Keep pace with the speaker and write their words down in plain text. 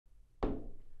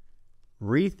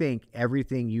Rethink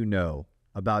everything you know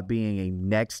about being a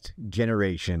next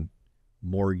generation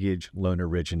mortgage loan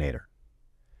originator.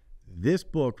 This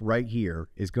book right here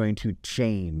is going to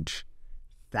change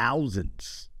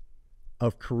thousands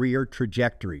of career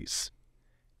trajectories.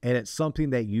 And it's something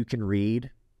that you can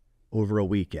read over a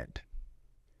weekend.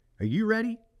 Are you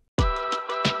ready?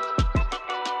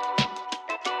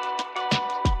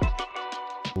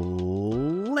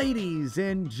 Ladies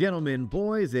and gentlemen,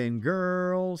 boys and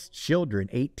girls, children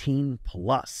 18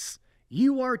 plus,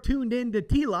 you are tuned in to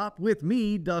TLOP with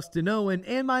me, Dustin Owen,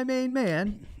 and my main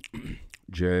man,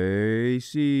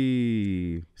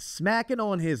 JC. Smacking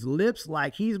on his lips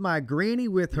like he's my granny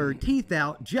with her teeth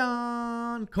out,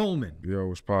 John Coleman. Yo,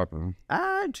 what's poppin'?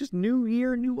 Just new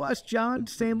year, new us, John.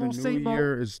 Same old, same old. New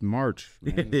year is March.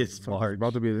 Man. It is March. It's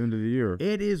about to be the end of the year.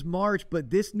 It is March,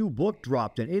 but this new book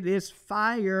dropped, and it is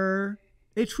fire.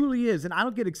 It truly is, and I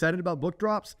don't get excited about book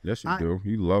drops. Yes, you do.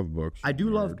 You love books. I do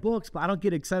love books, but I don't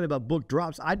get excited about book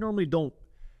drops. I normally don't,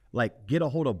 like, get a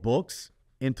hold of books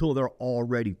until they're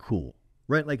already cool,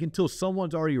 right? Like, until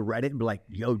someone's already read it and be like,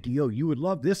 yo, Dio, you would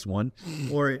love this one.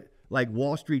 Or, like,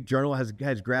 Wall Street Journal has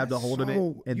grabbed a hold of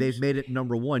it, and they've made it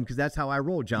 #1, because that's how I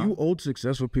roll, John. You old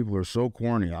successful people are so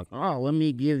corny. Like, oh, let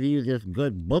me give you this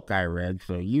good book I read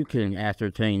so you can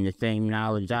ascertain the same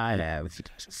knowledge I have.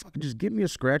 just give me a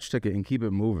scratch ticket and keep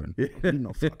it moving.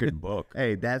 No fucking book.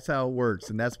 Hey, that's how it works,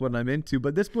 and that's what I'm into.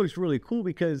 But this book's really cool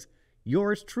because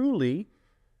yours truly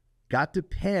got to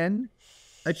pen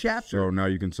a chapter. So now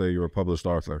you can say you're a published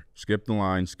author. Skip the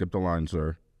line,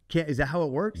 sir. Is that how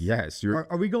it works? Yes.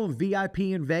 Are we going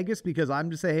VIP in Vegas? Because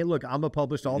I'm just saying, hey, look, I'm a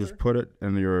published author. Just put it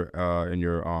in your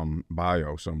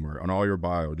bio somewhere. On all your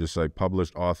bio, just say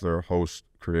published author, host,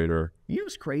 creator. You know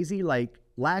what's crazy? Like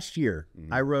last year,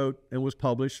 I wrote and was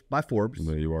published by Forbes.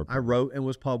 There you are. I wrote and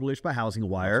was published by Housing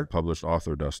Wire. Published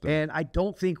author, Dustin. And I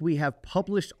don't think we have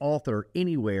published author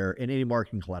anywhere in any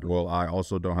marketing collateral. Well, I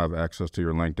also don't have access to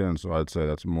your LinkedIn, so I'd say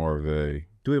that's more of a...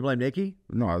 Do we blame Nikki?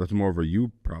 No, that's more of a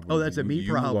you problem. Oh, that's a me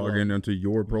problem. You logging into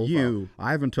your profile. I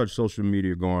haven't touched social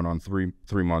media going on three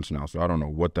months now, so I don't know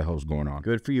what the hell's going on.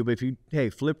 Good for you. But if you,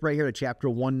 hey, flip right here to chapter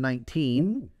 119.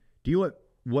 Ooh. Do you know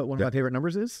what one of my favorite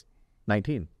numbers is?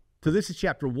 19. So this is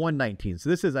chapter 119. So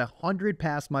this is 100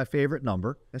 past my favorite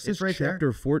number. This is right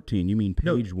chapter there. 14. You mean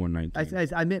page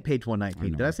 119? I meant page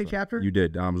 119. Did I say chapter? You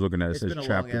did. I was looking at it. It says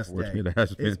chapter 14.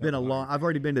 It's been a long. I've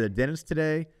already been to the dentist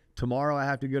today. Tomorrow I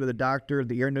have to go to the doctor,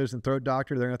 the ear, nose, and throat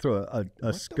doctor. They're going to throw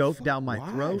a scope down my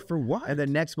throat. For what? And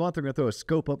then next month they're going to throw a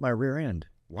scope up my rear end.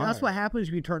 Why? That's what happens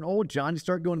when you turn old, John. You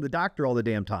start going to the doctor all the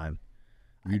damn time.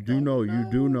 You do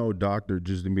know doctor,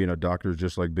 just being a doctor is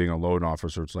just like being a loan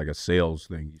officer. It's like a sales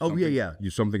thing.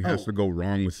 Something has to go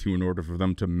wrong with you in order for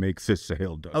them to make this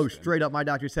sale, Dustin. Oh, straight up, my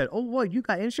doctor said, oh, what, you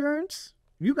got insurance?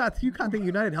 You got the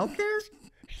United Healthcare?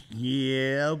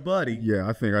 Yeah, buddy. Yeah,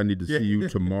 I think I need to see you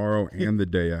tomorrow and the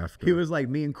day after. He was like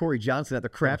me and Corey Johnson at the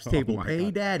craps table. Hey,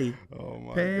 God. Daddy. Oh,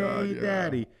 my God. Hey,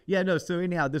 Daddy. Yeah, no, so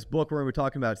anyhow, this book we're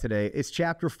talking about today, it's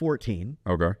chapter 14.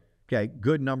 Okay. Okay,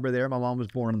 good number there. My mom was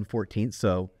born on the 14th.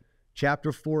 So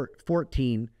chapter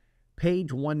 14,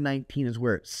 page 119 is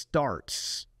where it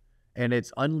starts. And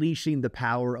it's unleashing the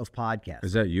power of podcasts.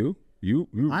 Is that you? You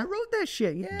I wrote that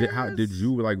shit, yes. Did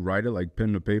you like write it like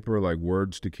pen to paper, like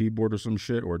words to keyboard or some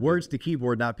shit? Or words to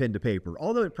keyboard, not pen to paper.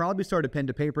 Although it probably started pen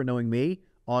to paper, knowing me,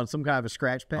 on some kind of a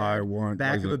scratch pad,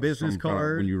 back of a business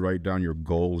card. When you write down your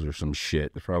goals or some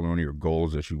shit. It's probably one of your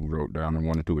goals that you wrote down and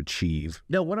wanted to achieve.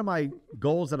 No, one of my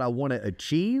goals that I want to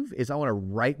achieve is I want to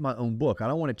write my own book. I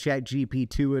don't want to chat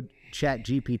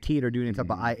GPT it or do any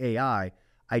type of AI.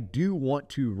 I do want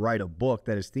to write a book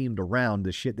that is themed around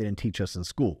the shit they didn't teach us in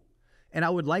school. And I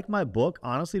would like my book,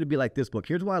 honestly, to be like this book.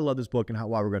 Here's why I love this book and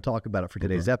why we're going to talk about it for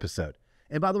today's episode.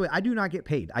 And by the way, I do not get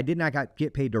paid. I did not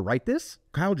get paid to write this.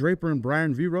 Kyle Draper and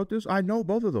Brian Vieaux wrote this? I know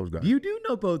both of those guys. You do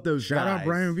know both those guys. Shout out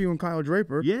Brian Vieaux and Kyle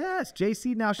Draper. Yes,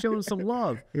 JC now showing some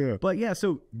love. Yeah. But yeah,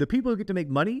 so the people who get to make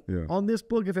money on this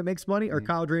book, if it makes money, are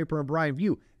Kyle Draper and Brian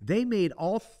Vieaux. They made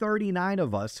all 39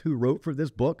 of us who wrote for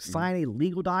this book sign a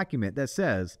legal document that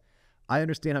says, I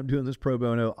understand I'm doing this pro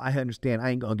bono. I understand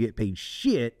I ain't going to get paid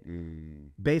shit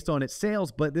based on its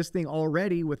sales. But this thing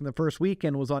already within the first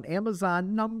weekend was on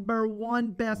Amazon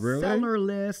 #1 bestseller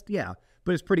list. Yeah.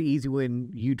 But it's pretty easy when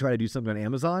you try to do something on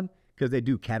Amazon because they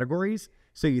do categories.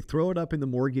 So you throw it up in the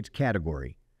mortgage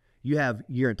category. You have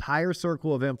your entire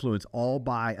circle of influence all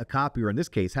buy a copy, or in this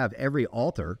case, have every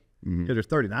author, because there's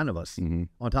 39 of us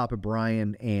on top of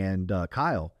Brian and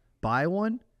Kyle, buy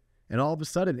one. And all of a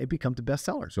sudden, it becomes a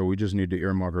bestseller. So we just need to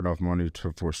earmark enough money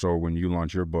so when you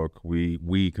launch your book,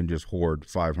 we can just hoard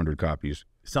 500 copies.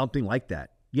 Something like that.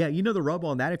 Yeah, you know the rub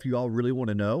on that, if you all really want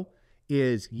to know,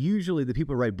 is usually the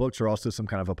people who write books are also some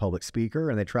kind of a public speaker,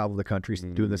 and they travel the country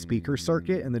doing the speaker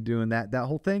circuit, and they're doing that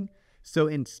whole thing. So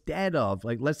instead of,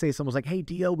 like, let's say someone's like, hey,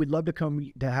 Dio, we'd love to come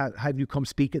to have you come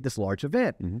speak at this large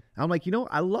event. I'm like, you know,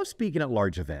 I love speaking at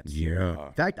large events. Yeah.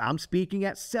 In fact, I'm speaking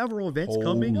at several events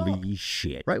coming up. Holy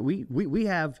shit. Right. We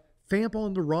have FAMP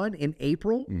on the Run in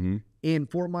April in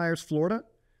Fort Myers, Florida.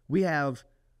 We have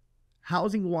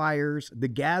Housing Wires, The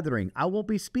Gathering. I won't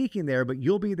be speaking there, but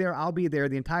you'll be there. I'll be there.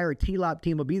 The entire TLOP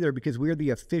team will be there because we're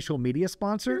the official media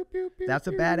sponsor. That's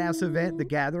a badass event. The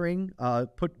Gathering,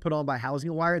 put on by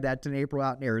Housing Wire. That's in April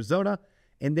out in Arizona.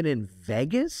 And then in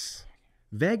Vegas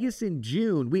in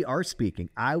June, we are speaking.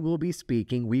 I will be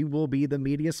speaking. We will be the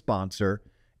media sponsor.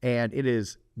 And it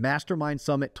is Mastermind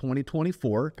Summit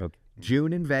 2024,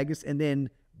 June in Vegas. And then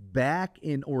back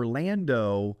in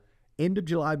Orlando, end of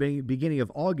July, beginning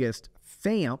of August,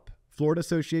 FAMP, Florida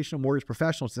Association of Mortgage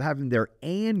Professionals, is having their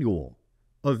annual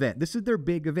event. This is their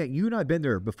big event. You and I have been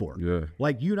there before. Yeah.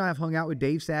 Like, you and I have hung out with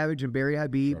Dave Savage and Barry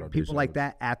Habib, people like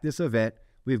that at this event.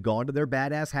 We've gone to their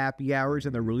badass happy hours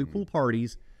and their really cool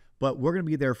parties, but we're going to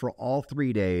be there for all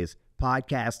 3 days,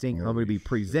 podcasting. I'm going to be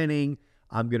presenting.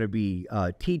 I'm going to be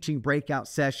teaching breakout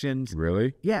sessions.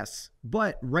 Really? Yes.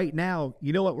 But right now,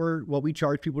 you know what we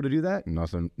charge people to do that?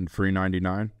 Nothing. Free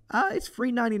 99? It's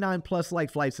free 99 plus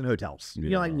like flights and hotels. Yeah. You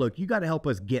know, like, look, you got to help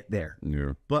us get there.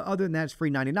 Yeah. But other than that, it's free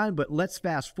 99. But let's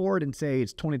fast forward and say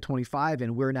it's 2025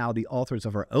 and we're now the authors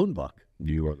of our own book.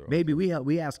 You are the Maybe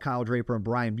we asked Kyle Draper and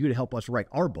Brian Vieaux to help us write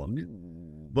our book,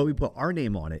 but we put our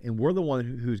name on it, and we're the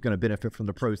one who's going to benefit from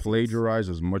the proceeds. Plagiarize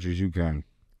as much as you can.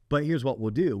 But here's what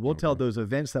we'll do. We'll tell those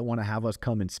events that want to have us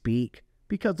come and speak,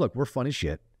 because, look, we're fun as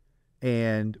shit,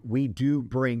 and we do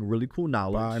bring really cool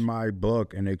knowledge. Buy my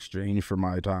book in exchange for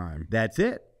my time. That's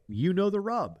it. You know the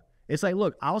rub. It's like,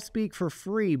 look, I'll speak for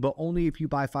free, but only if you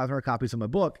buy 500 copies of my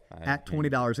book at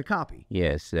 $20 a copy.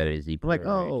 Yes, that is the like,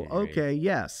 oh, okay,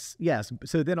 yes.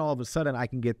 So then all of a sudden I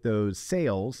can get those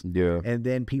sales. Yeah. And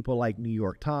then people like New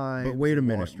York Times. But wait a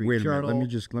minute. Let me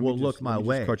just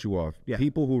cut you off. Yeah.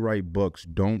 People who write books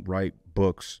don't write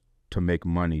books to make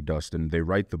money, Dustin. They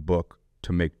write the book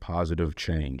to make positive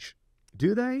change.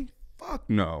 Do they? Fuck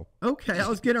no. Okay, I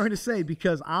was getting ready to say,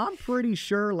 because I'm pretty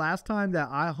sure last time that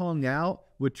I hung out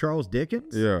with Charles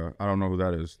Dickens. Yeah, I don't know who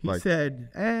that is. He said,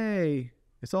 hey,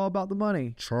 it's all about the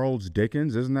money. Charles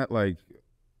Dickens? Isn't that like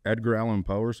Edgar Allan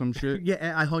Poe or some shit?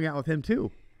 Yeah, I hung out with him too.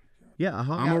 Yeah, I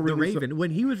hung out with The Raven. When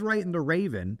he was writing The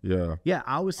Raven, yeah,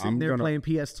 I was sitting there playing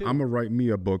PS2. I'm going to write me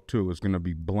a book too. It's going to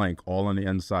be blank, all on the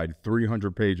inside,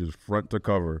 300 pages, front to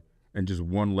cover. And just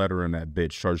one letter in that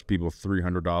bitch, charge people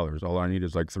 $300. All I need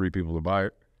is like 3 people to buy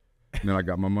it. And then I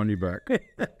got my money back.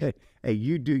 Hey,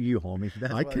 you do you, homie.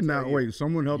 I cannot wait.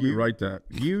 Someone help me write that.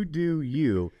 You do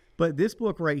you. But this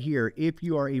book right here, if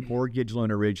you are a mortgage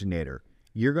loan originator,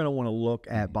 you're going to want to look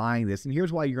at buying this. And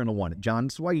here's why you're going to want it. John,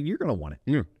 this is why you're going to want it.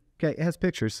 Yeah. Okay, it has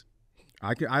pictures.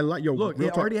 I like your look.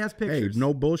 It already has pictures. Hey,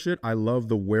 no bullshit. I love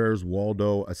the Where's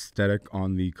Waldo aesthetic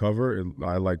on the cover.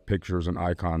 I like pictures and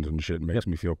icons and shit. It makes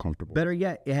me feel comfortable. Better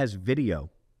yet, it has video.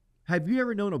 Have you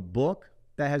ever known a book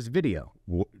that has video?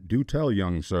 Do tell,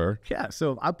 young sir. Yeah.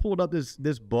 So I pulled up this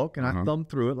book and I thumbed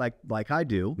through it like I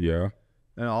do. Yeah.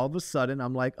 And all of a sudden,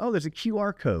 I'm like, oh, there's a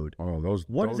QR code. Oh,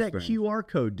 what does that things. QR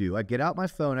code do? I get out my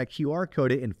phone, I QR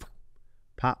code it, and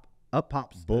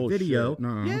pops bullshit. the video.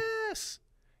 No. Yes.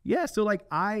 Yeah, so like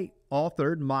I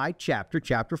authored my chapter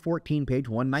 14, page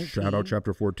 119. Shout out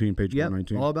chapter 14, page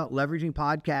 119. All about leveraging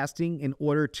podcasting in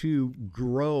order to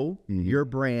grow your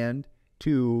brand,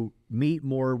 to meet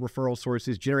more referral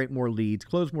sources, generate more leads,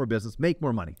 close more business, make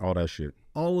more money. All that shit.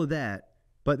 All of that.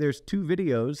 But there's 2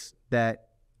 videos that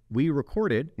we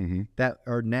recorded that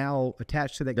are now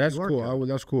attached to that That's QR cool. code.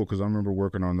 That's cool because I remember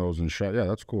working on those and shit. Yeah,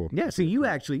 that's cool. Yeah, so you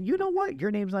actually, you know what?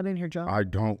 Your name's not in here, John. I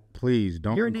don't, please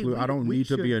don't include. I don't need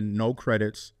to be in no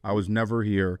credits. I was never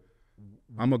here.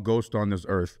 I'm a ghost on this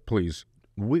earth, please.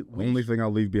 Only thing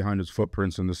I'll leave behind is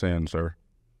footprints in the sand, sir.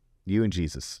 You and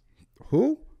Jesus.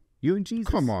 Who? You and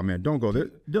Jesus. Come on, man. Don't go there.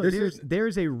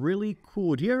 There's a really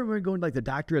cool, do you ever remember going to like the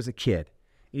doctor as a kid?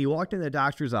 And you walked in the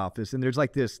doctor's office, and there's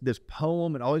like this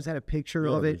poem, and always had a picture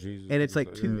of it, and it's like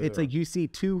it's like you see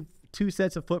two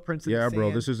sets of footprints in the sand,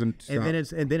 bro, this isn't.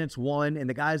 And then it's one, and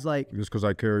the guy's like, just because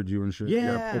I carried you and shit.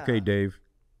 Yeah. Okay, Dave.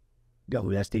 Oh,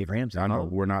 that's Dave Ramsey. I know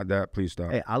we're not that. Please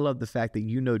stop. Hey, I love the fact that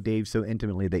you know Dave so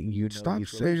intimately that you know stop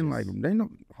saying like they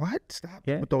know what. Stop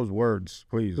with those words,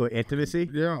 please. So intimacy.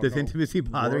 Yeah. Does intimacy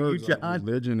bother you, John?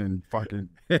 Religion and fucking.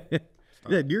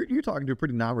 Yeah, you're talking to a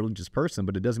pretty non-religious person,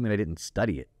 but it doesn't mean I didn't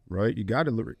study it. Right? You got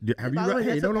to. Have you read?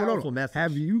 Hey, no.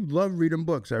 Have you loved reading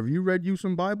books? Have you read you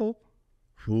some Bible?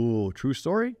 Ooh, true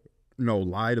story. No,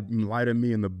 lie to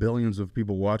me and the billions of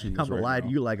people watching this I'm gonna lie right to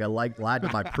now. you like I lied to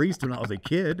my priest when I was a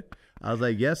kid. I was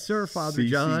like, yes, sir, Father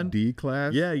John. CCD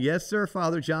class? Yeah, yes, sir,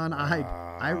 Father John.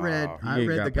 I read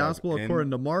the gospel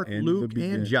according to Mark, Luke,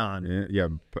 and John. Yeah,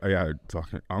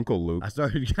 talking Uncle Luke. I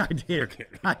started.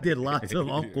 I did lots of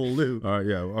Uncle Luke.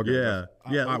 Yeah, okay.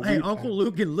 Hey, Uncle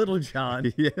Luke and Little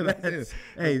John. Yeah, that's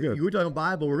hey, good. we're talking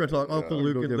Bible. We're gonna talk Uncle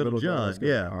Luke and Little John.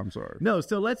 Yeah, I'm sorry. No,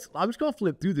 so I'm just gonna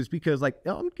flip through this because, like,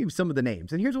 I'm gonna give you some of the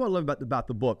names. And here's what I love about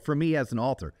the book. For me as an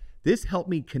author, this helped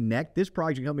me connect. This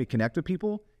project helped me connect with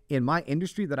people in my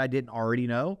industry that I didn't already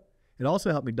know. It also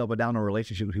helped me double down on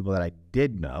relationships with people that I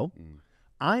did know.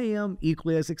 I am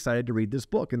equally as excited to read this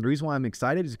book. And the reason why I'm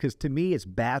excited is because to me, it's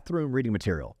bathroom reading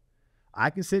material. I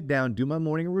can sit down, do my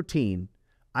morning routine.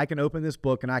 I can open this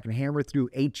book and I can hammer through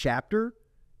a chapter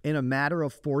in a matter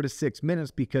of 4 to 6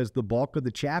 minutes because the bulk of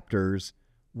the chapters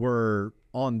were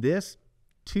on this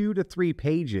 2 to 3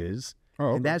 pages. Oh,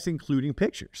 okay. And that's including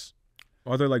pictures.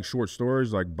 Are there like short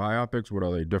stories, like biopics? What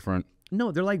are they, different?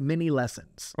 No, they're like mini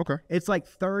lessons. Okay. It's like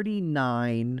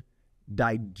 39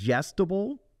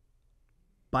 digestible,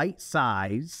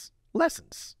 bite-size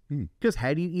lessons. Because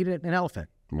how do you eat an elephant?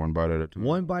 One bite at a time.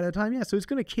 One bite at a time, yeah. So it's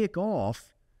going to kick off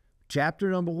chapter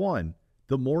number 1,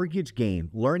 The Mortgage Game,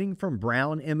 Learning from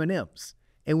Brown M&Ms.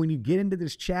 And when you get into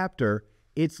this chapter,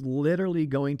 it's literally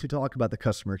going to talk about the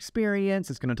customer experience.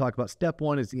 It's going to talk about step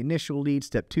 1 is the initial lead,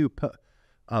 step 2,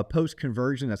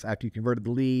 post-conversion. That's after you converted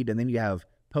the lead. And then you have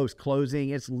post-closing.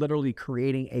 It's literally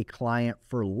creating a client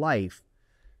for life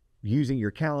using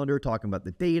your calendar, talking about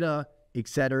the data, et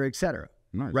cetera,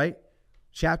 Nice. right?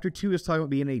 Chapter 2 is talking about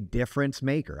being a difference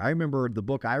maker. I remember the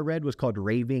book I read was called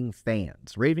Raving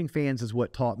Fans. Raving Fans is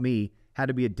what taught me how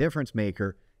to be a difference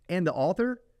maker. And the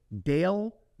author,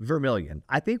 Dale Vermillion.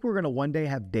 I think we're going to one day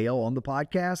have Dale on the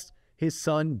podcast. His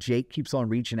son, Jake, keeps on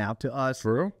reaching out to us.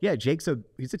 For real? Yeah, he's a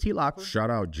TLOPer. Shout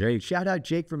out Jake. Shout out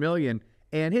Jake Vermillion.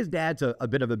 And his dad's a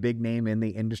bit of a big name in the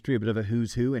industry, a bit of a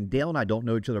who's who. And Dale and I don't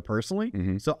know each other personally.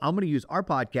 So I'm going to use our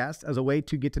podcast as a way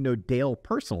to get to know Dale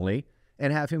personally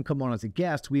and have him come on as a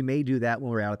guest. We may do that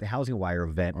when we're out at the Housing Wire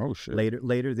event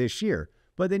later this year.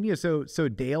 But then, so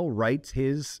Dale writes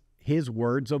his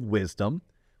words of wisdom.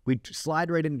 We slide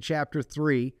right into chapter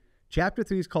 3. Chapter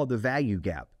 3 is called The Value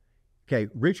Gap. Okay,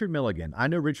 Richard Milligan. I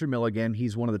know Richard Milligan.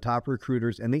 He's one of the top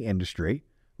recruiters in the industry,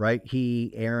 right?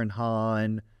 Aaron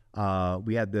Hahn,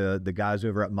 we had the guys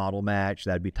over at Model Match.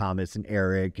 That'd be Thomas and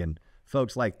Eric and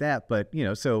folks like that. But,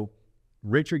 so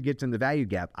Richard gets in the value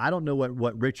gap. I don't know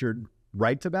what Richard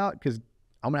writes about because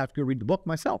I'm going to have to go read the book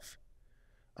myself.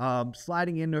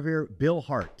 Sliding in over here, Bill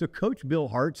Hart. So Coach Bill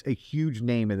Hart's a huge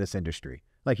name in this industry.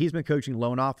 Like, he's been coaching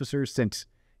loan officers since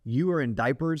you were in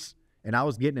diapers and I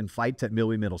was getting in fights at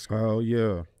Millway Middle School. Oh,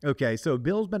 yeah. Okay, so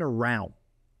Bill's been around,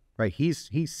 right? He's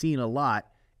seen a lot,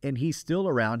 and he's still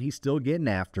around. He's still getting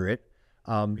after it.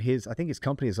 I think his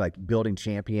company is like Building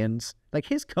Champions. Like,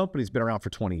 his company's been around for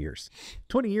 20 years.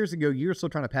 20 years ago, you were still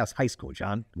trying to pass high school,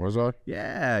 John. Was I?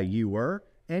 Yeah, you were.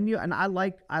 And I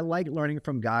like learning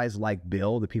from guys like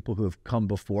Bill, the people who have come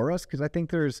before us, because I think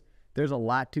there's a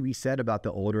lot to be said about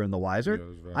the older and the wiser.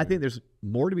 Yeah, I think there's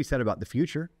more to be said about the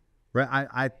future. Right?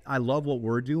 I love what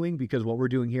we're doing, because what we're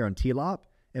doing here on TLOP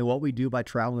and what we do by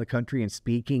traveling the country and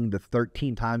speaking the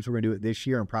 13 times we're going to do it this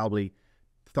year and probably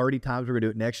 30 times we're going to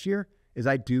do it next year is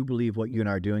I do believe what you and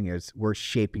I are doing is we're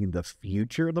shaping the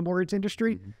future of the mortgage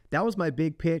industry. That was my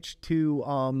big pitch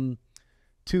to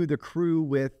the crew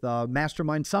with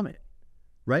Mastermind Summit,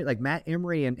 right? Like Matt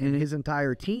Emery and his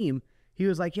entire team. He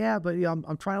was like, yeah, but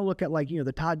I'm trying to look at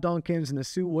the Todd Duncans and the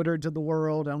Sue Woodards of the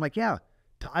world. And I'm like, yeah,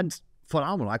 Todd's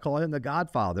phenomenal. I call him the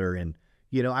Godfather. And,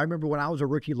 I remember when I was a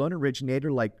rookie loan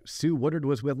originator, like Sue Woodard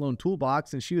was with Loan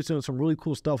Toolbox and she was doing some really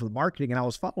cool stuff with marketing and I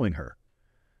was following her.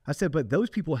 I said, but those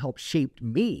people helped shape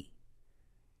me.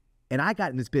 And I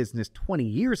got in this business 20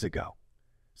 years ago.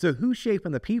 So who's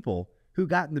shaping the people who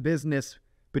got in the business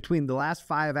between the last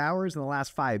 5 hours and the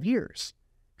last 5 years?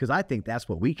 Because I think that's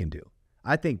what we can do.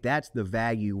 I think that's the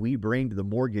value we bring to the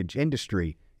mortgage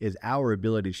industry, is our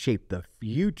ability to shape the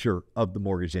future of the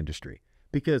mortgage industry.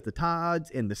 Because the Todds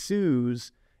and the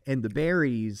Sues and the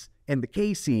Barrys and the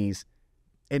Caseys,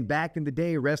 and back in the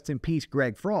day, rest in peace,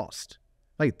 Greg Frost,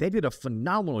 like, they did a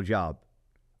phenomenal job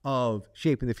of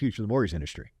shaping the future of the mortgage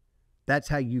industry. That's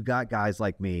how you got guys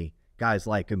like me, guys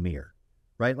like Amir,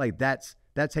 right? Like, that's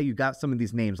how you got some of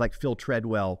these names like Phil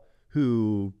Treadwell,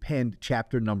 who penned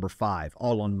chapter number 5,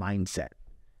 all on mindset.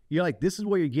 You're like, this is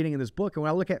what you're getting in this book. And when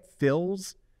I look at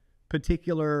Phil's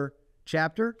particular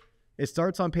chapter, it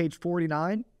starts on page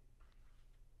 49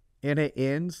 and it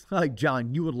ends, like,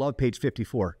 John, you would love page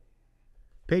 54.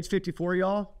 Page 54,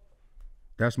 y'all.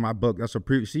 That's my book. That's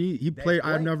a see. He played.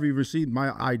 I never even received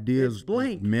my ideas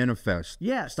manifest.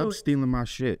 Yeah. Stop stealing my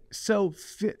shit. So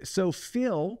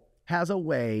Phil has a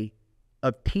way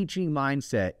of teaching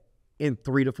mindset in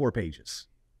 3 to 4 pages.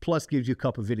 Plus, gives you a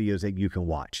couple of videos that you can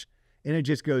watch, and it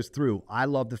just goes through. I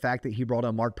love the fact that he brought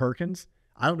on Mark Perkins.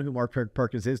 I don't know who Mark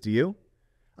Perkins is. Do you?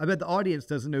 I bet the audience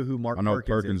doesn't know who Mark Perkins is. I know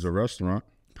Perkins is a restaurant.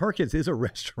 Perkins is a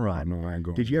restaurant. No, I ain't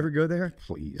going. Did you ever go there?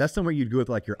 Please. That's somewhere you'd go with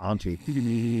like your auntie.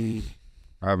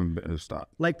 I haven't been. Stop.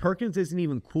 Like Perkins isn't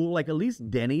even cool. Like at least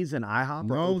Denny's and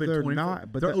IHOP are open. They're 24,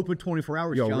 not. But they're open 24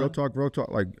 hours. Yo, John. real talk.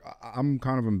 Like I'm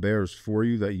kind of embarrassed for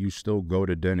you that you still go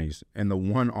to Denny's and the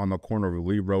one on the corner of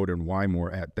Lee Road and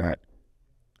Wymore at that.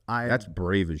 That's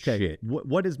brave as shit.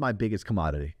 What is my biggest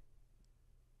commodity?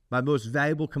 My most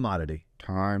valuable commodity?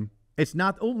 Time. It's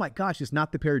not. Oh my gosh! It's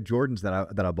not the pair of Jordans that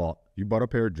I bought. You bought a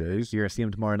pair of J's. You're gonna see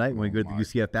them tomorrow night when we go to the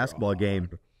UCF basketball game.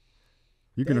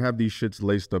 You can have these shits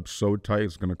laced up so tight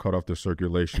it's gonna cut off the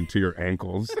circulation to your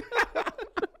ankles.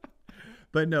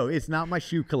 But no, it's not my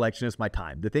shoe collection. It's my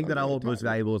time. The thing that I hold most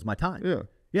valuable is my time. Yeah.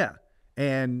 Yeah.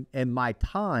 And my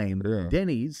time,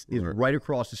 Denny's is right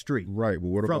across the street. Right. But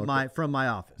what about from my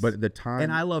office? But the time.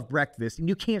 And I love breakfast, and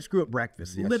you can't screw up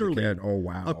breakfast. Yes, literally. you can. Oh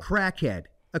wow. A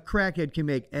crackhead can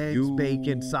make eggs,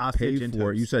 bacon, sausage, and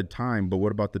toast. You said time, but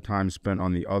what about the time spent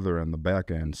on the other end, the back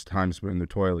ends? Time spent in the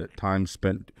toilet. Time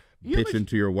spent bitching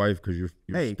to your wife because your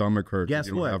stomach hurts. Guess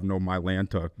you what? Don't have no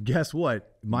Mylanta. Guess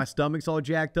what? My stomach's all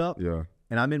jacked up. Yeah.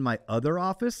 And I'm in my other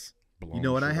office. You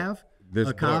know what I have?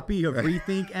 A copy of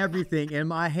Rethink Everything in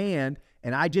my hand,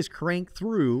 and I just crank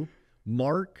through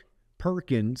Mark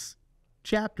Perkins'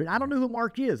 chapter. I don't know who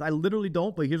Mark is. I literally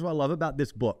don't, but here's what I love about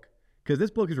this book. Because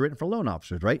this book is written for loan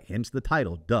officers, right? Hence the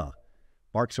title, duh.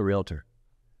 Mark's a realtor.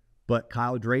 But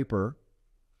Kyle Draper,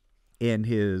 in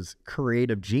his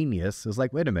creative genius, is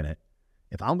like, wait a minute.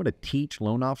 If I'm going to teach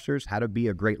loan officers how to be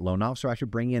a great loan officer, I should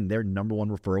bring in their number one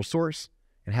referral source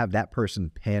and have that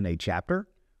person pen a chapter.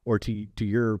 Or to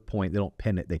your point, they don't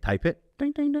pen it, they type it.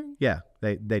 Ding, ding, ding. Yeah,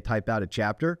 they type out a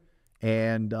chapter.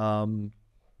 And,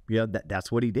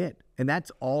 that's what he did. And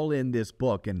that's all in this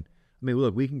book. And I mean,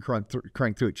 look, we can crank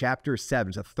through it. Chapter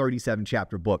 7, it's a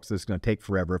 37-chapter book, so it's going to take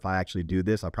forever. If I actually do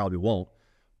this, I probably won't.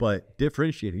 But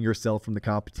differentiating yourself from the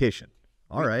competition.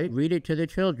 All right. Read it to the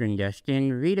children,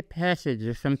 Dustin. Read a passage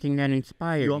or something that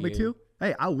inspires you. You want me to?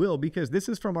 Hey, I will, because this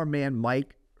is from our man,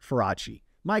 Mike Faraci.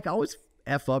 Mike, I always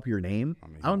F up your name.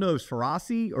 I don't know if it's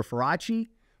Faraci or Faraci,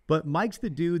 but Mike's the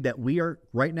dude that we are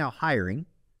right now hiring.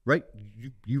 Right,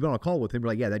 you on a call with him. You're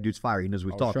like, yeah, that dude's fire. He knows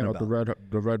what he's talking about. Shout out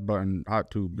the red button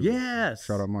hot tube. Yes.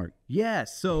 Shout out Mike.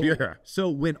 Yes. So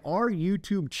when our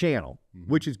YouTube channel,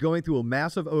 which is going through a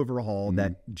massive overhaul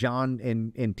that John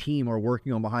and team are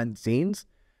working on behind the scenes,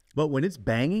 but when it's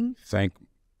banging, thank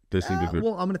this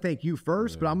individual. Well, I'm going to thank you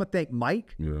first, but I'm going to thank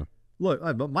Mike. Yeah. Look,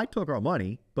 but Mike took our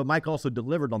money, but Mike also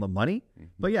delivered on the money.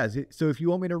 But yeah, so if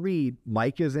you want me to read,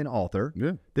 Mike is an author.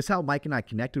 Yeah. This is how Mike and I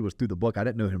connected, was through the book. I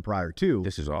didn't know him prior to.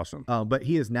 This is awesome. But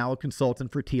he is now a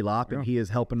consultant for TLOP, and he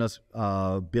is helping us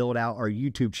build out our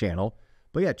YouTube channel.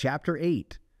 But yeah, chapter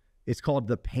 8, it's called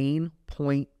The Pain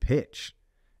Point Pitch.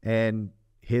 And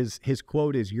his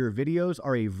quote is, your videos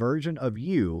are a version of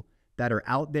you that are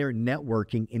out there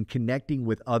networking and connecting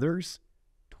with others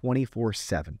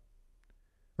 24/7.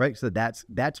 Right, so that's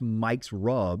Mike's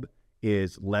rub,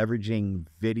 is leveraging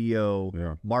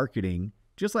video marketing,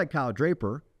 just like Kyle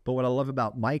Draper. But what I love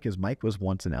about Mike is Mike was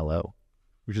once an LO,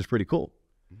 which is pretty cool,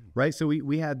 right? So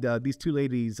we had these two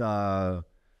ladies, Dana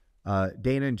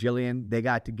and Jillian. They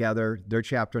got together. Their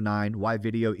chapter 9, why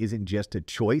video isn't just a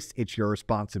choice, it's your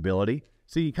responsibility.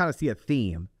 So you kind of see a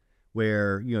theme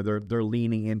where they're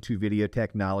leaning into video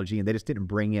technology, and they just didn't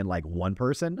bring in like one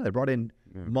person. They brought in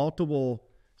multiple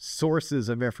sources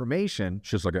of information. It's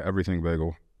just like an everything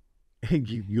bagel.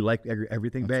 You like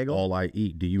everything bagel? All I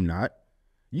eat. Do you not?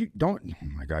 You don't. Oh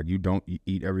my God, you don't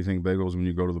eat everything bagels when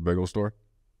you go to the bagel store?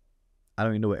 I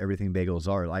don't even know what everything bagels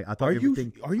are. Like I thought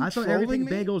everything. I thought everything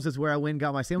bagels is where I went and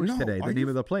got my sandwich today. The name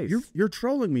of the place. You're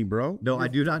trolling me, bro. No, I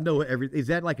do not know what is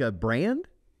that like a brand?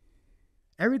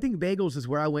 Everything Bagels is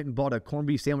where I went and bought a corned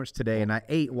beef sandwich today, and I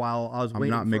ate while I was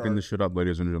waiting. I'm not making this shit up,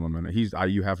 ladies and gentlemen.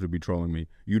 You have to be trolling me.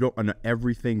 You don't an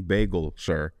everything bagel,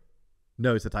 sir.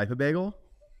 No, it's a type of bagel.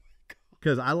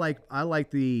 Because I like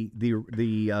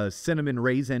the cinnamon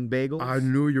raisin bagels. I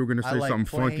knew you were gonna say something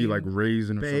funky like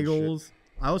raisin or bagels. Some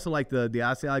shit. I also like the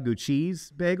Asiago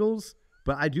cheese bagels,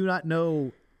 but I do not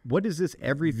know what is this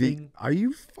everything. Are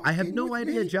you? I have no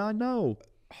idea, John. No.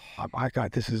 Oh my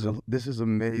God, this is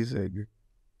amazing.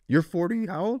 You're 40.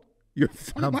 How old? You're.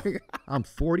 I'm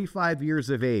 45 years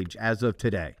of age as of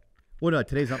today. Well, no,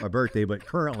 today's not my birthday, but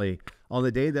currently on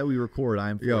the day that we record,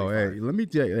 I'm 45. Yo, hey, let me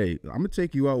tell you, hey, I'm gonna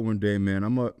take you out one day, man.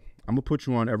 I'm gonna put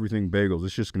you on Everything Bagels.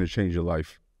 It's just gonna change your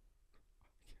life.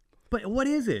 But what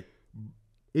is it?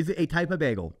 Is it a type of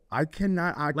bagel? I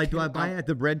cannot. Do I buy it at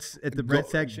the bread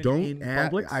section? Don't in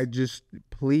Publix? I just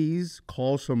please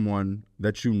call someone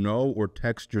that you know or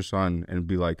text your son and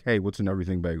be like, hey, what's an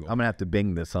Everything Bagel? I'm gonna have to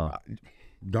Bing this, huh?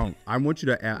 Don't. I want you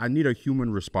to. I need a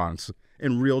human response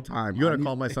in real time. You want to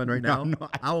call my son right now? No,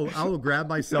 I will grab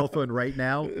my cell phone right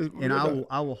now and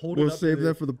I will hold it up. We'll save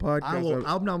that for the podcast.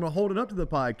 I'm going to hold it up to the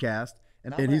podcast.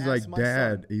 And he's like,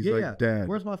 Dad. He's like, Dad.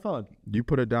 Where's my phone? You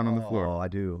put it down on the floor. Oh, I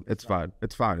do. It's fine.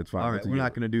 It's fine. It's fine. All right, we're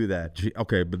not going to do that.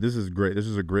 Okay, but this is great. This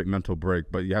is a great mental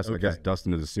break. But yes, I guess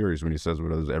Dustin is serious when he says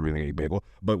what is Everything a Bagel.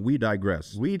 But we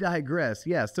digress.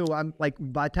 Yeah. So I'm like,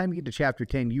 by the time you get to chapter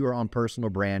 10, you are on personal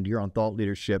brand, you're on thought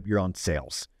leadership, you're on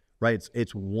sales, right?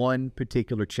 It's one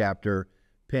particular chapter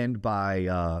penned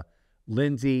by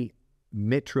Lindsay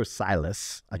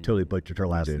Mitrosilis. I totally butchered her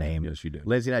last name. Yes, you did.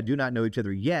 Lindsay and I do not know each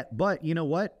other yet, but you know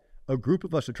what? A group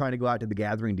of us are trying to go out to the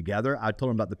gathering together. I told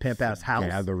them about the Pimp Ass House.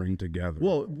 Gathering together.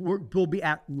 Well, we'll be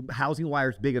at Housing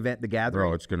Wire's big event, the gathering.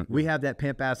 Bro, it's gonna. We have that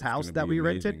Pimp Ass House that we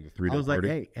rented. I was like,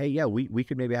 hey, yeah, we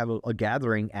could maybe have a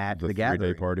gathering at the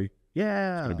gathering. 3-day party.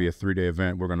 Yeah. It's gonna be a 3-day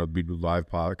event. We're gonna be live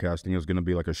podcasting. It's gonna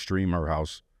be like a streamer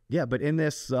house. Yeah, but in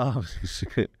this, I'm just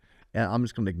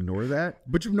gonna ignore that.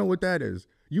 But you know what that is.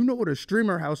 You know what a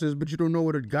streamer house is, but you don't know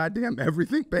what a goddamn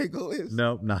Everything Bagel is.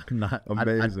 No, not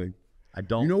amazing. I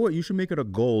don't. You know what? You should make it a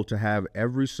goal to have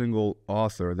every single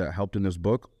author that helped in this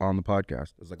book on the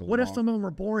podcast. It's like what if some of them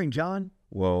are boring, John?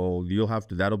 Well, you'll have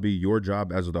to. That'll be your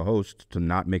job as the host to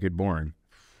not make it boring.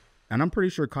 And I'm pretty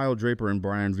sure Kyle Draper and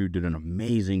Brian Vieaux did an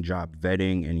amazing job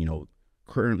vetting and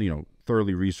currently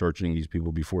thoroughly researching these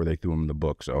people before they threw them in the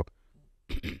book. So,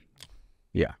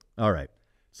 yeah. All right.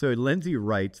 So Lindsay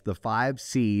writes the 5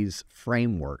 C's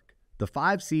framework. The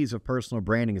 5 C's of personal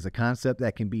branding is a concept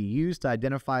that can be used to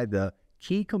identify the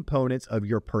key components of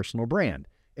your personal brand.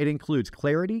 It includes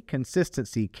clarity,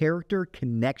 consistency, character,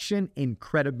 connection, and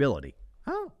credibility.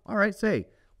 Oh, all right. Say,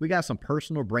 we got some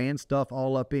personal brand stuff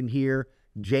all up in here.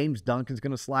 James Duncan's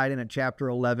going to slide in at chapter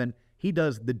 11. He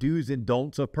does the do's and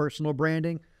don'ts of personal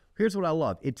branding. Here's what I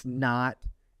love. It's not,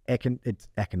 it's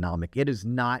economic. It is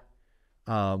not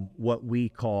what we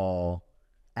call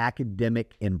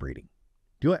academic inbreeding.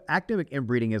 Academic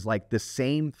inbreeding is like the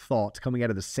same thoughts coming out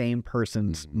of the same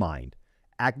person's mind.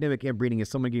 Academic inbreeding is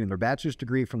someone getting their bachelor's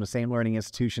degree from the same learning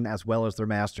institution as well as their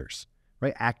master's,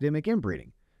 right? Academic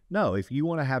inbreeding. No, if you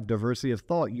want to have diversity of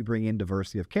thought, you bring in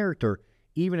diversity of character,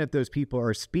 even if those people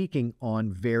are speaking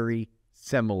on very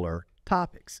similar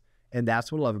topics. And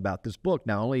that's what I love about this book.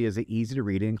 Not only is it easy to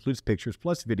read, it includes pictures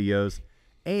plus videos,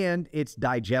 and it's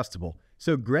digestible.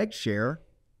 So Greg Scher,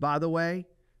 by the way,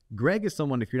 Greg is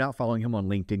someone, if you're not following him on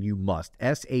LinkedIn, you must.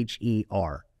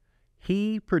 S-H-E-R.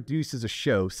 He produces a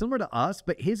show similar to us,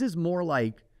 but his is more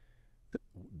like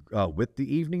with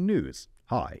the evening news.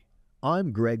 Hi,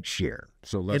 I'm Greg Scher.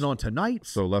 And on tonight.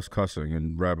 So less cussing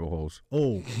and rabbit holes.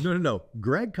 Oh, no.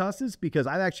 Greg cusses because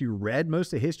I've actually read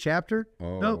most of his chapter.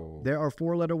 Oh. Nope, there are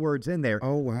 4-letter words in there.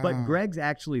 Oh, wow. But Greg's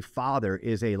actually father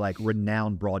is a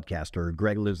renowned broadcaster.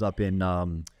 Greg lives up in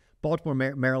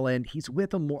Baltimore, Maryland. He's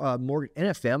with a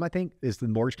NFM, I think, is the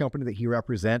mortgage company that he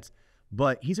represents.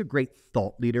 But he's a great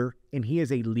thought leader, and he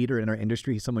is a leader in our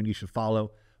industry. He's someone you should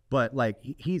follow. But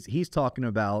he's talking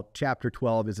about chapter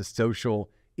 12 is social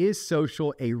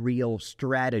a real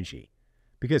strategy?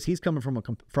 Because he's coming from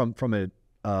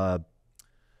a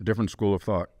different school of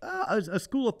thought. A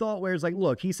school of thought where it's like,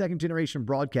 look, he's second generation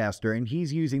broadcaster, and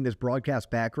he's using this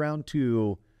broadcast background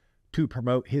to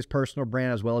promote his personal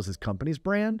brand as well as his company's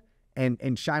brand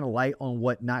and shine a light on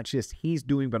what not just he's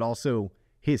doing, but also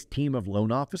his team of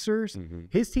loan officers. Mm-hmm.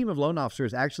 His team of loan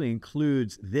officers actually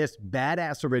includes this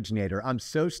badass originator. I'm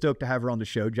so stoked to have her on the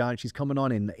show, John. She's coming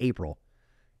on in April.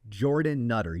 Jordan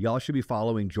Nutter. Y'all should be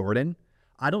following Jordan.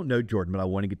 I don't know Jordan, but I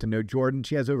want to get to know Jordan.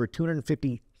 She has over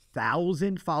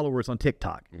 250,000 followers on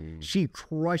TikTok. She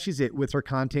crushes it with her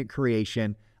content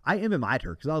creation. I MMI'd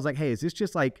her because I was like, hey, is this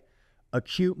just like a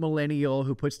cute millennial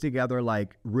who puts together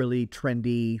like really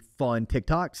trendy, fun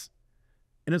TikToks?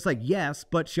 And it's like, yes,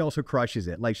 but she also crushes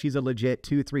it. Like she's a legit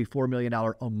 $2, $3, $4 million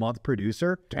a month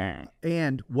producer. Damn.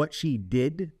 And what she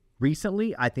did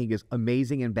recently, I think is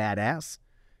amazing and badass.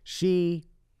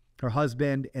 Her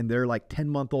husband, and their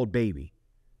 10-month-old baby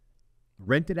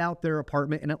rented out their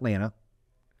apartment in Atlanta.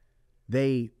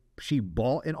 She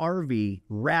bought an RV,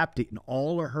 wrapped it in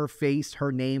all of her face,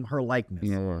 her name, her likeness.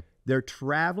 Yeah. They're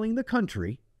traveling the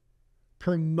country,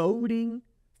 promoting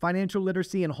financial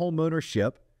literacy and home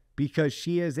ownership. because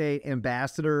she is a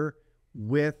ambassador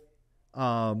with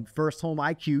First Home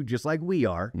IQ, just like we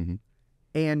are.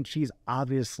 And she's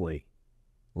obviously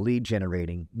lead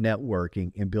generating,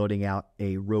 networking, and building out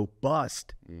a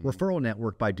robust referral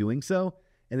network by doing so.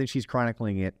 And then she's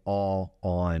chronicling it all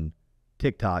on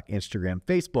TikTok, Instagram,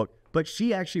 Facebook. But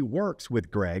she actually works with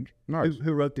Greg,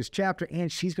 who wrote this chapter, and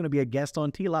she's going to be a guest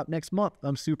on TLOP next month.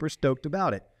 I'm super stoked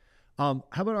about it. How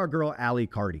about our girl, Allie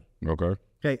Carty?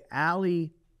 Okay,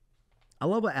 Allie, I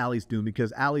love what Allie's doing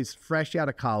because Allie's fresh out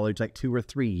of college, like 2 or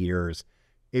 3 years.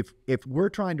 If we're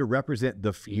trying to represent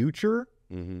the future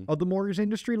of the mortgage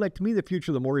industry, like to me, the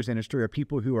future of the mortgage industry are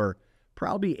people who are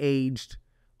probably aged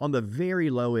on the very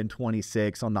low end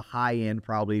 26, on the high end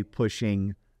probably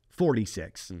pushing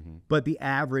 46. But the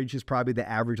average is probably the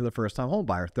average of the first-time home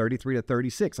buyer, 33 to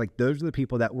 36. Like those are the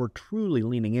people that we're truly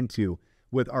leaning into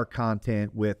with our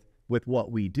content, with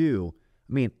what we do.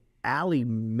 I mean, Allie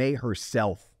may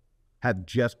herself have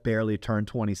just barely turned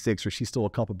 26, or she's still a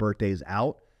couple birthdays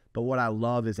out. But what I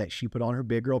love is that she put on her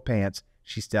big girl pants.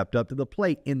 She stepped up to the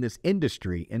plate in this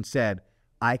industry and said,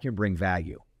 I can bring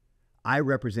value. I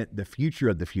represent the future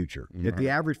of the future. If the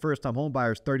average first-time home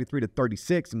buyer is 33 to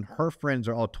 36 and her friends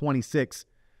are all 26,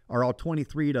 are all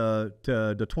 23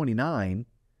 to 29,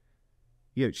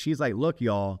 she's like, look,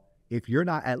 y'all, if you're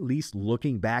not at least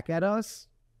looking back at us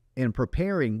and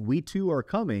preparing, we too are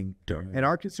coming, and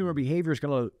our consumer behavior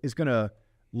is gonna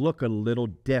look a little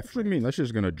different. What do you mean? That's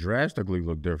just gonna drastically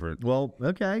look different. Well,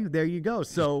 okay, there you go.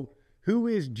 So who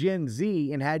is Gen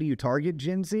Z and how do you target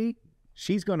Gen Z?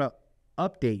 She's gonna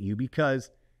update you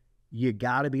because you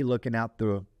got to be looking out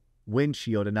the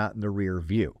windshield and not in the rear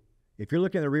view. If you're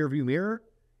looking in the rear view mirror,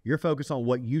 you're focused on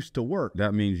what used to work.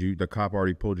 That means the cop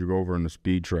already pulled you over in the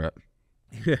speed trap.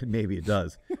 Maybe it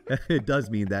does. It does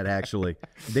mean that, actually.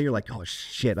 Then you're like, oh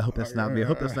shit, I hope that's not me. I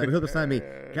hope that's not me. I hope that's not me.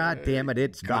 God damn it,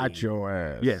 it's got me. Your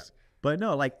ass. Yes. But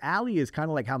no, like Allie is kind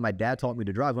of like how my dad taught me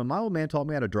to drive. When my old man taught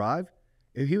me how to drive,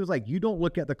 he was like, you don't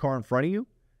look at the car in front of you.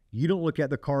 You don't look at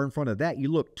the car in front of that.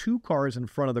 You look 2 cars in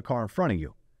front of the car in front of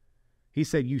you. He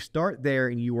said, you start there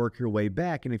and you work your way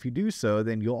back. And if you do so,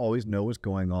 then you'll always know what's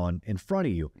going on in front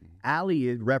of you.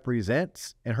 Allie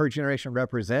represents, and her generation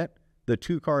represent, the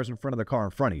 2 cars in front of the car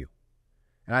in front of you.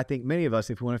 And I think many of us,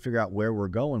 if we want to figure out where we're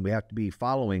going, we have to be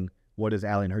following what is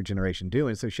Allie and her generation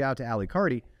doing. So shout out to Allie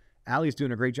Carty. Allie's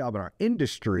doing a great job in our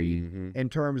industry in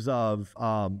terms of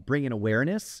bringing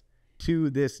awareness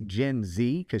to this Gen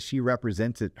Z, because she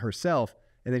represents it herself.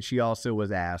 And then she also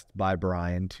was asked by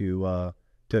Brian to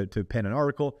pen an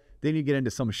article. Then you get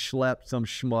into some schlep, some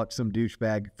schmuck, some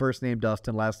douchebag, first name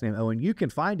Dustin, last name Owen. You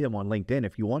can find him on LinkedIn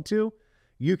if you want to.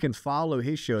 You can follow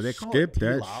his show. They call Skip it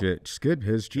that TLOP. shit. Skip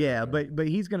his shit. Yeah, but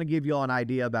he's going to give you all an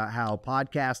idea about how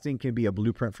podcasting can be a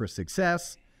blueprint for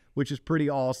success, which is pretty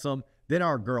awesome. Then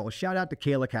our girl, shout out to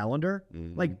Kayla Callender.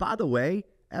 Like, by the way,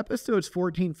 episodes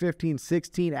 14, 15,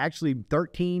 16, actually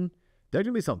 13, there's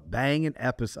going to be some banging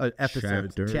episodes.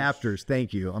 Chapters.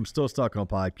 Thank you. I'm still stuck on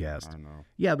podcast. I know.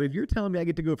 Yeah, but if you're telling me I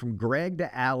get to go from Greg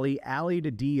to Allie, Allie to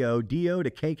Dio, Dio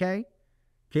to KK,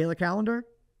 Kayla Callender,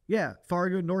 yeah,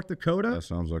 Fargo, North Dakota. That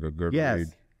sounds like a good Yes. read.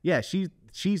 Yeah, she's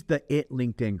the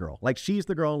LinkedIn girl. Like, she's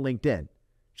the girl on LinkedIn.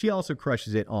 She also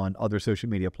crushes it on other social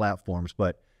media platforms,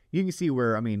 but you can see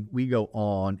where, I mean, we go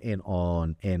on and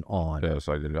on and on. Yes,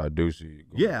 I do see.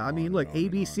 Yeah, I mean, look,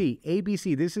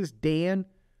 ABC, this is Dan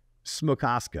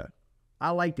Smokoska. I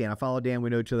like Dan. I follow Dan. We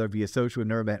know each other via social. We've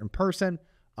never met in person.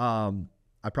 I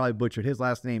probably butchered his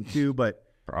last name too, but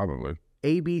Probably.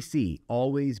 ABC,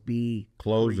 always be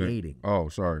creating. Oh,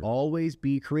 sorry. Always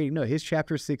be creating. No, his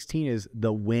chapter 16 is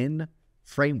the WIN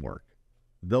framework.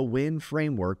 The WIN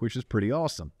framework, which is pretty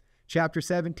awesome. Chapter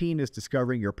 17 is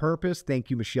discovering your purpose.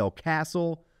 Thank you, Michelle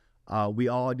Castle. We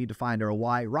all need to find our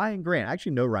why. Ryan Grant. I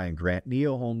actually know Ryan Grant.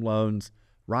 Neo Home Loans.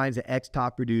 Ryan's an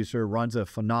ex-top producer, runs a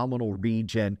phenomenal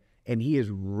region, and he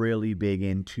is really big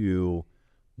into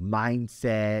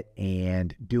mindset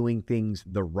and doing things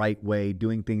the right way,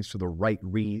 doing things for the right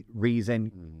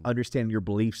reason, understanding your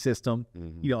belief system,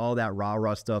 you know, all that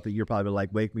rah-rah stuff that you're probably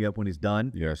like, wake me up when he's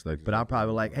done. Yes. But I'm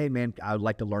probably like, hey, man, I would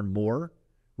like to learn more,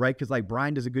 right? Because like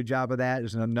Brian does a good job of that.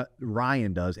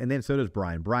 Ryan does, and then so does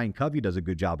Brian. Brian Covey does a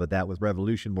good job of that with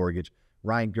Revolution Mortgage.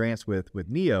 Ryan Grant's with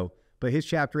Neo. But his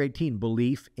chapter 18,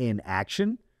 belief in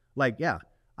action, like, yeah,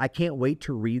 I can't wait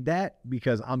to read that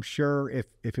because I'm sure if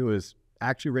it was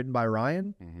actually written by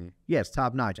Ryan, yes,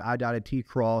 top notch. I dotted T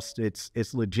crossed. It's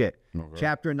legit. Okay.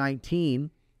 Chapter 19,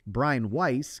 Brian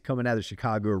Weiss, coming out of the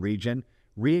Chicago region,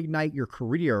 reignite your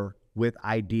career with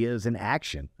ideas and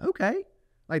action. Okay.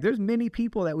 Like, there's many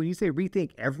people that when you say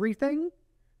rethink everything,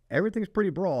 everything's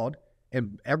pretty broad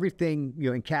and everything,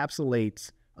 you know, encapsulates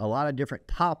a lot of different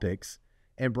topics.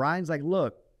 And Brian's like,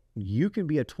 look, you can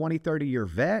be a 20, 30-year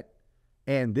vet,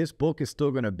 and this book is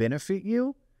still going to benefit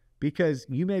you because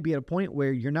you may be at a point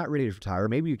where you're not ready to retire.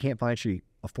 Maybe you can't financially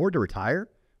afford to retire,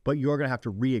 but you're going to have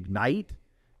to reignite,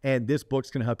 and this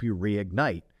book's going to help you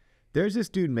reignite. There's this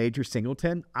dude, Major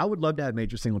Singleton. I would love to have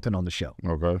Major Singleton on the show.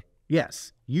 Okay.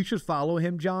 Yes. You should follow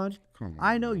him, John. Come on,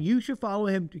 I know you should follow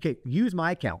him. Okay, use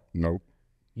my account. Nope.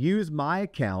 Use my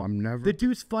account. I'm never. The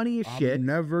dude's funny as shit. I'm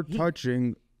never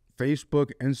touching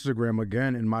Facebook, Instagram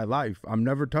again in my life. I'm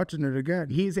never touching it again.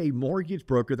 He's a mortgage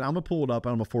broker that I'm going to pull it up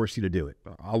and I'm going to force you to do it.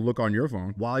 I'll look on your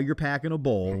phone. While you're packing a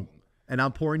bowl and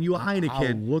I'm pouring you a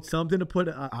Heineken, something to put...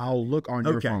 I'll look on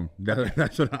your phone.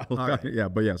 That's what I'll look at. Yeah,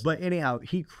 but yes. But anyhow,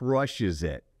 he crushes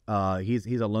it.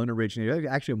 He's a loan originator,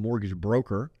 actually a mortgage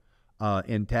broker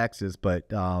in Texas. But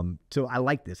so I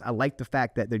like this. I like the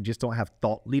fact that they just don't have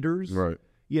thought leaders. Right.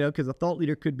 You know, because a thought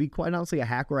leader could be quite honestly a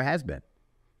hack or a has-been.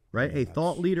 Right? A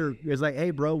thought leader is like,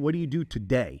 hey, bro, what do you do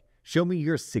today? Show me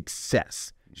your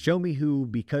success. Show me who,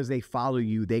 because they follow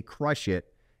you, they crush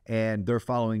it, and they're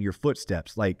following your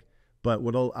footsteps. Like, but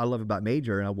what I love about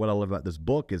Major and what I love about this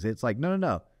book is it's like,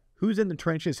 no. Who's in the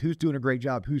trenches? Who's doing a great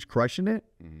job? Who's crushing it?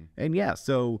 Mm-hmm. And yeah,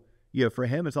 so, you know, for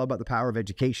him, it's all about the power of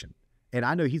education. And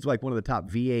I know he's like one of the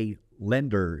top VA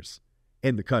lenders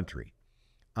in the country.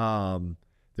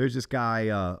 There's this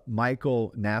guy,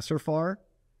 Michael Nassarfar.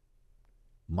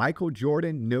 Michael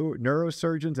Jordan,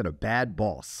 neurosurgeons and a bad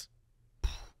boss.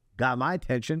 Got my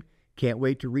attention. Can't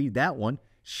wait to read that one.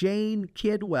 Shane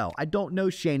Kidwell. I don't know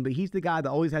Shane, but he's the guy that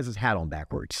always has his hat on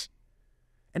backwards.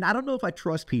 And I don't know if I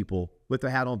trust people with their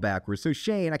hat on backwards. So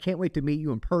Shane, I can't wait to meet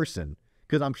you in person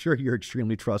because I'm sure you're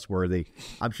extremely trustworthy.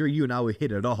 I'm sure you and I would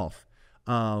hit it off.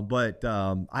 But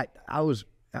I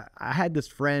had this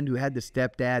friend who had this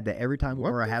stepdad that every time we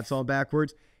wore our hats on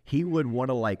backwards, he would want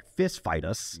to like fist fight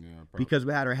us because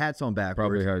we had our hats on backwards.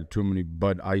 Probably had too many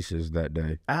Bud Ices that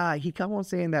day. He kept on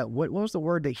saying that. What was the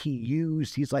word that he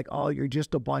used? He's like, oh, you're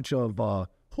just a bunch of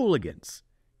hooligans.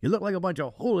 You look like a bunch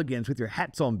of hooligans with your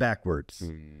hats on backwards.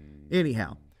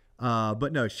 Anyhow,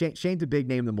 but no, Shane's a big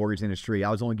name in the mortgage industry.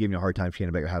 I was only giving you a hard time, Shane,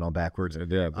 about your hat on backwards.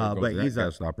 Yeah, but he's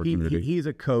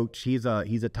a coach. He's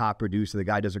a top producer. The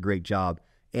guy does a great job.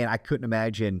 And I couldn't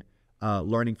imagine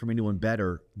learning from anyone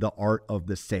better the art of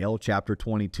the sale, chapter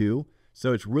 22.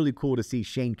 So it's really cool to see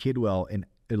Shane Kidwell,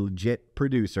 a legit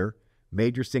producer,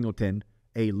 Major Singleton,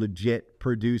 a legit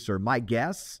producer. My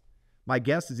guess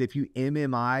is if you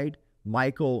MMI'd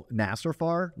Michael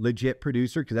Nassarfar, legit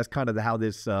producer, because that's kind of how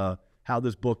this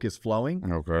book is flowing.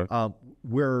 Okay.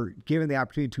 We're given the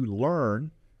opportunity to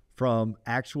learn from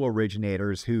actual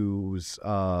originators whose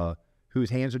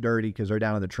hands are dirty because they're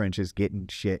down in the trenches getting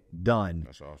shit done.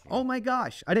 That's awesome. Oh my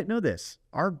gosh, I didn't know this.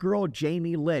 Our girl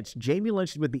Jamie Lynch. Jamie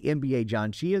Lynch is with the NBA,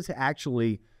 John. She is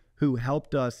actually who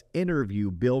helped us interview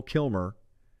Bill Kilmer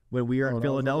when we were in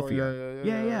Philadelphia.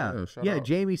 Yeah.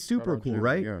 Jamie's super cool,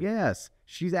 right? Yeah. Yes.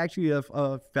 She's actually a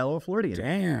fellow Floridian.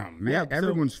 Damn, man. Yeah,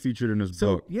 everyone's featured in this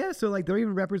book. Yeah, so like they're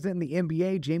even representing the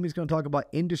NBA. Jamie's going to talk about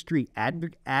industry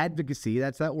advocacy.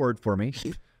 That's that word for me.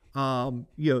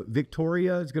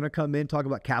 Victoria is going to come in, talk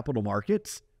about capital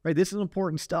markets, right? This is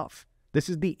important stuff. This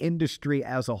is the industry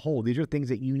as a whole. These are things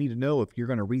that you need to know if you're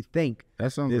going to rethink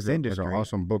that sounds this industry. Like an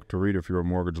awesome book to read if you're a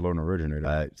mortgage loan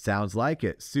originator. Sounds like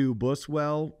it. Sue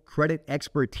Buswell, Credit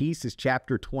Expertise is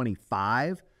chapter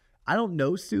 25. I don't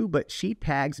know Sue, but she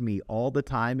tags me all the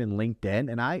time in LinkedIn,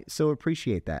 and I so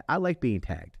appreciate that. I like being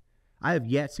tagged. I have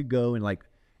yet to go and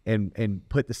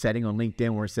put the setting on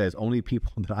LinkedIn where it says only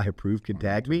people that I approve can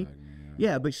tag me.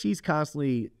 Yeah, but she's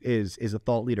constantly is a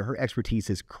thought leader. Her expertise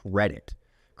is credit.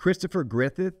 Christopher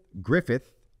Griffith, kind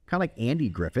of like Andy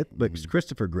Griffith, but it's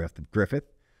Christopher Griffith,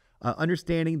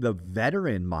 understanding the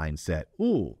veteran mindset.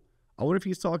 Ooh, I wonder if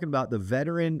he's talking about the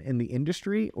veteran in the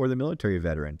industry or the military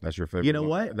veteran. That's your favorite. You know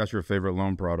what? That's your favorite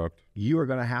loan product. You are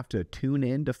going to have to tune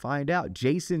in to find out.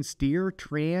 Jason Steer,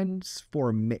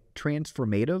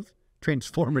 transformative.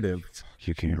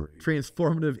 You can't read.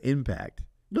 Transformative impact.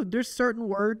 Look, there's certain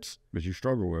words that you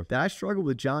struggle with. That I struggle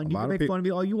with, John. You can make fun of me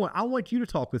all you want. I want you to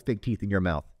talk with fake teeth in your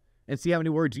mouth and see how many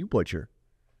words you butcher.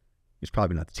 It's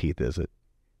probably not the teeth, is it?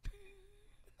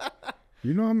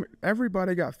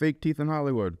 Everybody got fake teeth in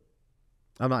Hollywood.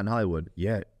 I'm not in Hollywood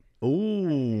yet.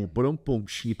 Oh, boom.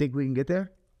 You think we can get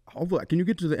there? Hopefully. Can you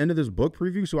get to the end of this book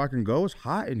preview so I can go? It's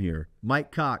hot in here.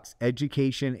 Mike Cox,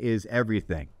 education is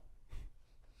everything.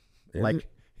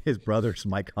 His brother's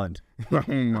Mike Hunt.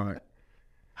 Oh,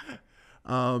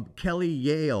 my. Kelly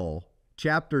Yale,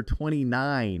 chapter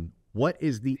 29. What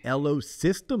is the LO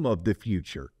system of the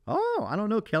future? Oh, I don't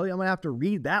know, Kelly. I'm going to have to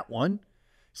read that one.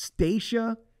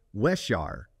 Stacia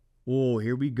Weshar, Oh,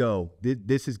 here we go.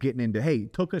 This is getting into, hey,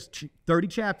 it took us 30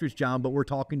 chapters, John, but we're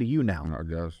talking to you now. I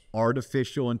guess.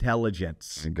 Artificial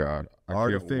intelligence. Thank God. I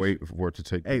can't wait for it to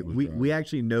take. Hey, we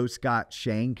actually know Scott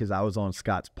Shane because I was on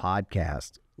Scott's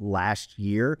podcast last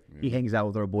year. Yeah. He hangs out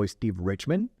with our boy Steve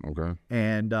Richmond. Okay.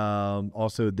 And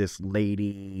also this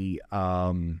lady,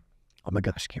 oh my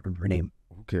gosh, I can't remember her name.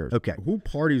 Who cares? Okay. Who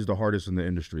parties the hardest in the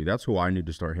industry? That's who I need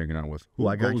to start hanging out with. Who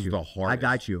goes the hardest? I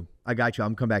got you. I'm going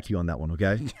to come back to you on that one,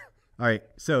 okay? All right.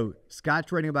 So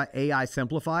Scott's writing about AI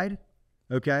simplified,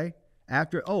 okay?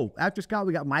 After Scott,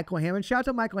 we got Michael Hammond. Shout out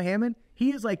to Michael Hammond.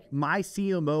 He is like my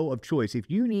CMO of choice. If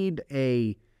you need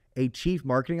a chief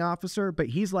marketing officer, but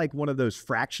he's like one of those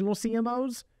fractional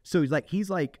CMOs. So he's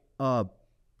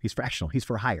fractional. He's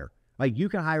for hire. Like you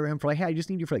can hire him for like, hey, I just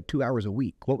need you for like 2 hours a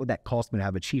week. What would that cost me to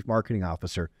have a chief marketing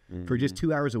officer for just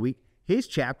 2 hours a week? His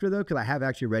chapter though, because I have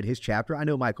actually read his chapter. I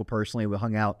know Michael personally. We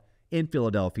hung out in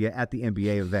Philadelphia at the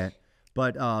MBA event.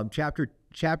 But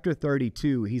chapter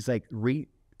 32, he's like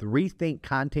rethink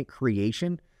content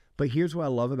creation. But here's what I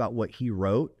love about what he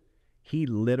wrote. He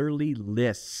literally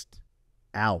lists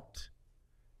out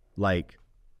like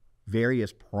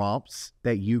various prompts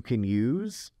that you can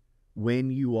use when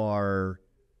you are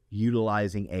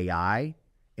utilizing AI.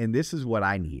 And this is what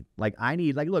I need. Like,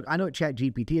 look, I know what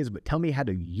ChatGPT is, but tell me how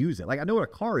to use it. Like, I know what a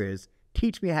car is.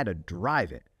 Teach me how to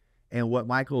drive it. And what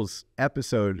Michael's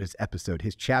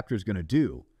his chapter is going to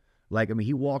do. Like, I mean,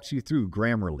 he walks you through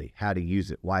Grammarly, how to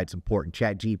use it, why it's important,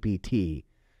 ChatGPT,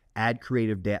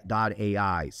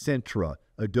 AddCreative.ai, Centra,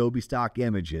 Adobe Stock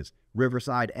Images,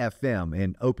 Riverside FM,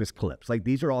 and Opus Clips. Like,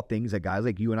 these are all things that guys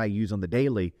like you and I use on the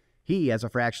daily. He, as a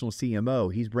fractional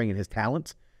CMO, he's bringing his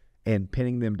talents and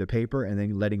pinning them to paper and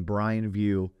then letting Brian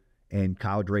Vieaux and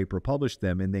Kyle Draper publish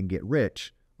them and then get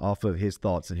rich off of his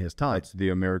thoughts and his time. That's the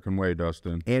American way,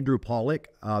 Dustin. Andrew Pollock.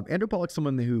 Andrew Pollock's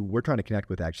someone who we're trying to connect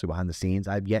with actually behind the scenes.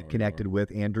 I've yet connected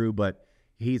with Andrew, but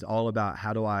he's all about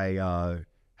how do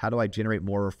I generate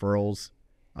more referrals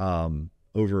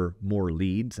over more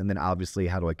leads, and then obviously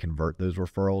how do I convert those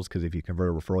referrals? Because if you convert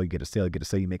a referral, you get a sale. You get a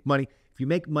sale, you make money. If you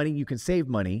make money, you can save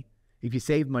money. If you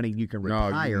save money, you can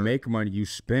retire. No, you make money, you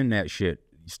spend that shit.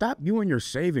 Stop you and your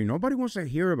saving. Nobody wants to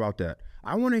hear about that.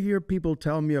 I want to hear people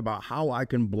tell me about how I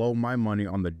can blow my money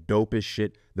on the dopest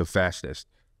shit the fastest.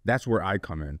 That's where I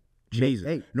come in. Jesus.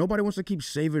 Hey, nobody wants to keep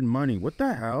saving money. What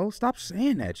the hell? Stop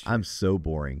saying that shit. I'm so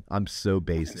boring. I'm so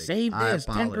basic. Save this,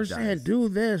 10%, do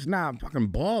this. Nah, fucking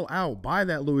ball out. Buy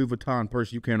that Louis Vuitton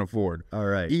purse you can't afford. All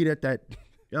right. Eat at that.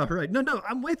 All right. No,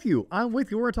 I'm with you. We're going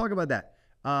to talk about that.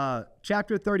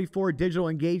 Chapter 34, Digital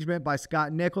Engagement by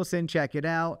Scott Nicholson. Check it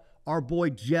out. Our boy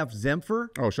Jeff Zempfer.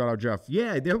 Oh, shout out Jeff.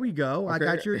 Yeah, there we go. Okay.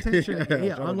 I got your attention.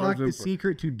 Yeah, unlock the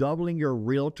secret to doubling your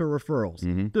realtor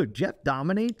referrals. Dude, Jeff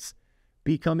dominates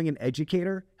becoming an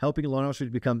educator, helping loan officers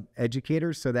become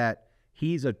educators so that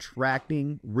he's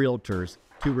attracting realtors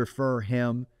to refer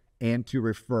him and to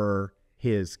refer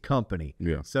his company.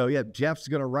 Yeah. So, yeah, Jeff's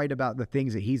going to write about the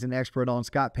things that he's an expert on.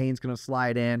 Scott Payne's going to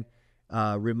slide in,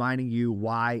 reminding you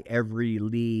why every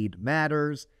lead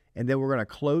matters. And then we're going to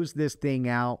close this thing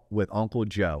out with Uncle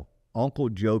Joe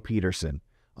Peterson.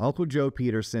 Uncle Joe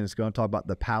Peterson is going to talk about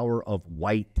the power of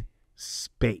white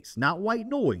space, not white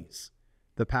noise,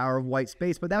 the power of white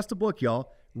space. But that's the book,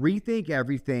 y'all. Rethink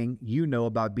everything you know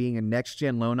about being a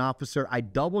next-gen loan officer. I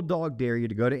double dog dare you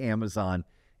to go to Amazon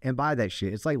and buy that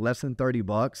shit. It's like less than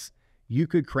 $30. You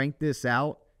could crank this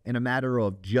out in a matter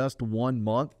of just 1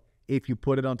 month. If you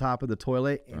put it on top of the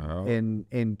toilet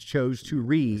and chose to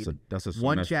read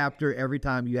one chapter every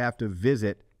time you have to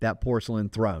visit that porcelain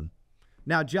throne.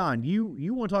 Now, John,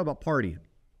 you want to talk about partying.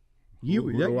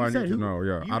 Who do I need to know?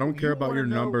 Yeah, I don't care about your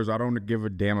numbers. I don't give a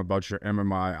damn about your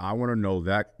MMI. I want to know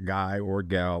that guy or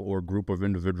gal or group of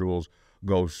individuals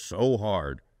go so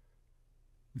hard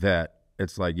that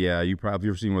it's like, yeah, you've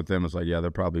seen with them. It's like, yeah,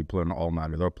 they're probably playing all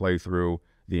nighter. They'll play through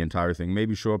the entire thing.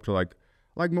 Maybe show up to like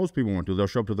most people want to. They'll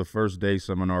show up to the first day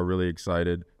seminar really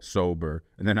excited, sober,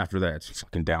 and then after that, it's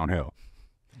fucking downhill.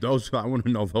 I want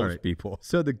to know those people.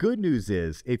 So the good news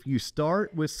is if you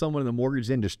start with someone in the mortgage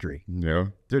industry,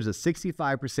 there's a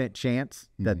 65% chance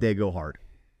that they go hard.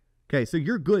 Okay, so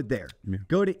you're good there. Yeah.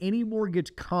 Go to any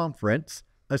mortgage conference,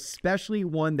 especially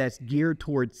one that's geared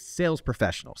towards sales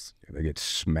professionals. Yeah, they get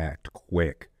smacked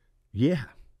quick. Yeah.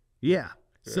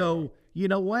 So you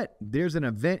know what? There's an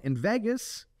event in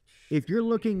Vegas. If you're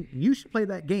looking, you should play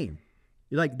that game.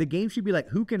 Like, the game should be like,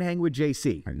 who can hang with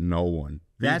JC? No one.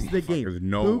 That's the game.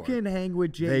 Who can hang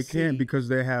with JC? They can't because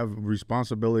they have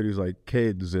responsibilities like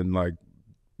kids and like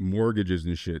mortgages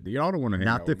and shit. Y'all don't want to hang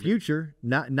Not out the with me. future.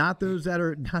 Not those that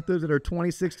are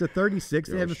 26 to 36.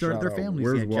 They haven't started their families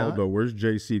Where's yet, Waldo? John. Where's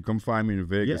JC? Come find me in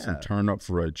Vegas and turn up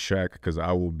for a check because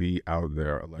I will be out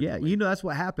there. Allegedly. Yeah, you know that's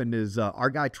what happened is our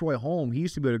guy Troy Holm, he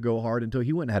used to be able to go hard until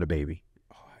he went and had a baby.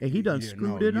 And he done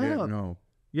screwed it up. Didn't know.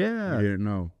 Yeah. You didn't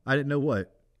know. I didn't know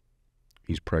what.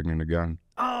 He's pregnant again.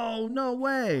 Oh, no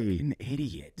way. An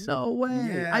idiot. No way.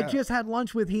 Yeah. I just had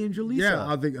lunch with he and Jaleesa. Yeah,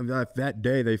 I think that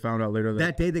day they found out later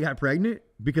that day they got pregnant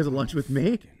because of lunch with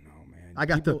me. No, man. I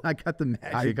got the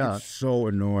magic. It's so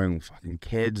annoying. Fucking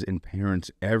kids and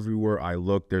parents everywhere I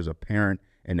look. There's a parent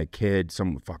and a kid,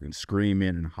 someone fucking screaming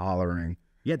and hollering.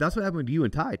 Yeah, that's what happened to you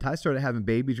and Ty. Ty started having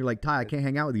babies. You're like, Ty, I can't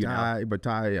hang out with you now. But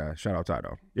Ty, shout out Ty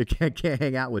though. You can't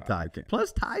hang out with Ty.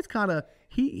 Plus, Ty's kind of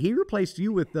he replaced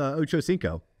you with Ocho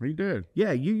Cinco. He did.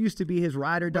 Yeah, you used to be his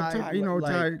ride or die. Ty, you know,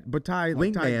 Ty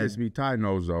is me. Ty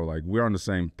knows though. Like we're on the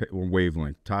same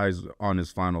wavelength. Ty's on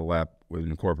his final lap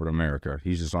in corporate America.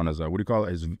 He's just on his what do you call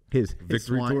it? His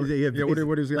victory tour. Yeah,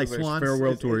 what is he? Like his Swans,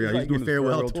 farewell tour. Yeah, he's doing his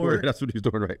farewell tour. tour. That's what he's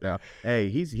doing right now. Hey,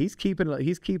 he's keeping it.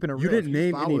 He's keeping it. You real. didn't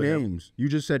name any names. You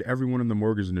just said everyone in the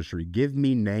mortgage industry. Give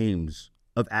me names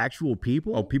of actual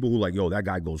people. Oh, people who like, yo, that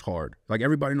guy goes hard. Like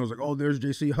everybody knows, like, oh, there's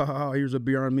JC. Ha ha ha. Here's a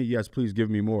beer on me. Yes, please give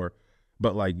me more.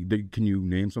 But like, can you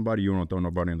name somebody? You don't throw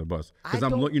nobody in the bus because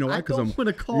I'm looking. You know what?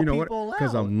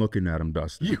 Because I'm looking at him,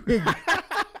 Dustin.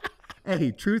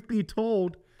 Hey, truth be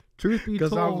told,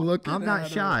 I'm not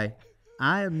shy.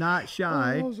 I am not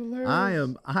shy. I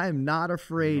am not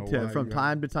afraid to from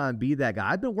time to time be that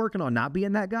guy. I've been working on not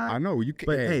being that guy. I know you can,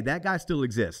 but hey, that guy still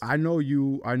exists. I know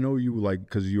you like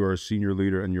because you are a senior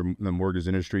leader in the mortgage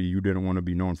industry. You didn't want to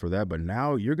be known for that, but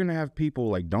now you're gonna have people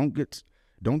like don't get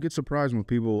surprised when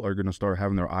people are gonna start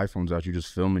having their iPhones out. You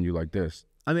just filming you like this.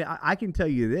 I mean, I can tell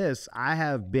you this: I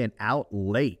have been out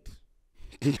late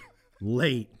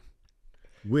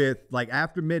with like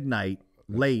after midnight.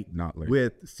 Not late.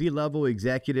 With C-level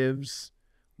executives,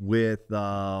 with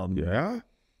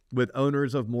with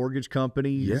owners of mortgage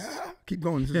companies. Yeah, keep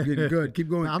going. This is getting good. Keep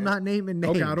going. I'm not naming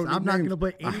names. Okay, I'm not going to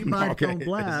put anybody on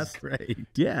blast. Great.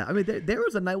 Yeah, I mean, there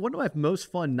was a night. One of my most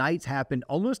fun nights happened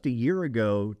almost a year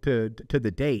ago to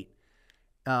the date.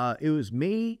 It was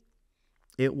me.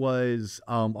 It was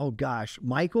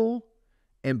Michael.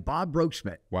 And Bob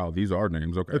Brokeschmidt. Wow, these are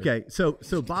names. Okay. Okay, so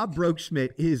Bob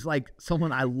Brokeschmidt is like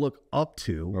someone I look up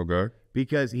to. Okay.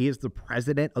 Because he is the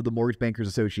president of the Mortgage Bankers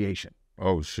Association.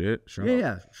 Oh shit!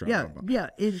 Yeah.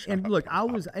 And look, I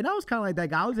was kind of like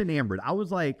that guy. I was enamored. I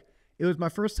was like, it was my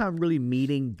first time really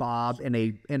meeting Bob in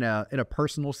a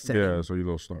personal setting. Yeah, so you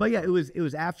little start. But yeah, it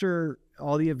was after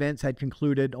all the events had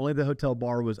concluded. Only the hotel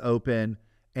bar was open,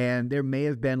 and there may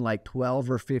have been like 12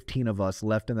 or 15 of us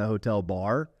left in the hotel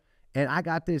bar. And I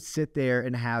got to sit there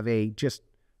and have a just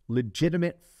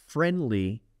legitimate,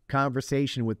 friendly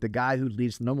conversation with the guy who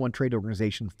leads the #1 trade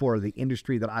organization for the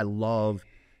industry that I love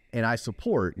and I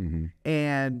support. Mm-hmm.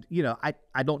 And, you know,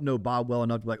 I don't know Bob well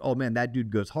enough to be like, oh, man, that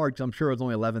dude goes hard because I'm sure it was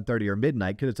only 11:30 or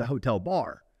midnight because it's a hotel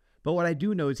bar. But what I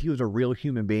do know is he was a real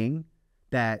human being,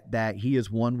 that he is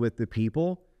one with the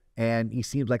people, and he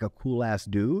seems like a cool-ass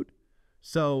dude.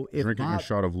 So if drinking a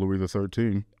shot of Louis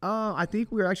XIII. I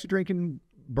think we were actually drinking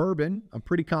bourbon. I'm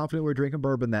pretty confident we were drinking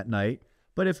bourbon that night.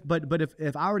 But if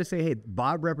I were to say, hey,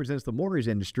 Bob represents the mortgage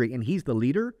industry and he's the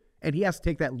leader and he has to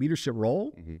take that leadership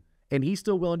role, mm-hmm. and he's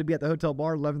still willing to be at the hotel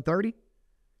bar at 11:30,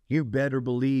 you better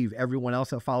believe everyone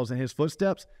else that follows in his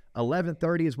footsteps,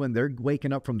 11:30 is when they're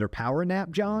waking up from their power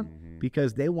nap, John, mm-hmm.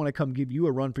 because they want to come give you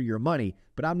a run for your money.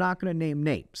 But I'm not going to name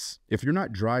names. If you're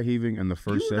not dry heaving in the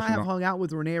first session. I have hung out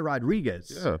with Renee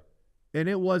Rodriguez. Yeah. And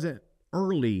it wasn't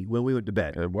early when we went to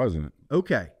bed. It wasn't.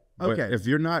 Okay. But if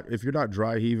you're not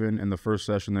dry heaving in the first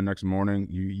session the next morning,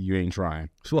 you ain't trying.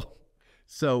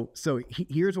 So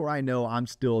here's where I know I'm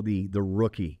still the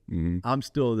rookie. Mm-hmm. I'm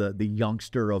still the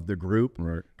youngster of the group.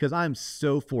 Right. Because I'm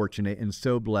so fortunate and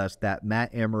so blessed that Matt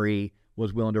Emery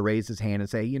was willing to raise his hand and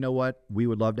say, you know what, we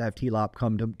would love to have TLOP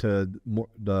come to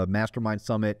the Mastermind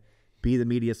Summit, be the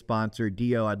media sponsor.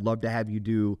 Dio, I'd love to have you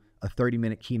do a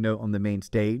 30-minute keynote on the main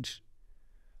stage.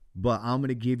 But I'm going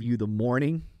to give you the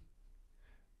morning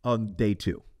on day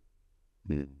 2.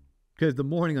 Because the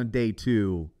morning on day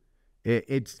 2,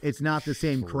 it's not the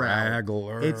same crowd.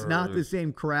 It's not the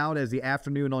same crowd as the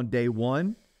afternoon on day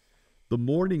 1. The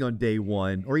morning on day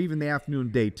 1, or even the afternoon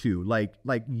on day 2, like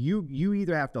you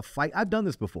either have to fight. I've done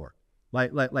this before.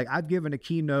 Like I've given a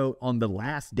keynote on the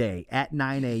last day at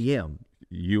 9 a.m.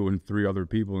 You and 3 other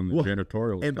people in the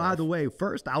janitorial And staff. by the way,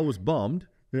 first I was bummed.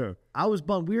 Yeah. I was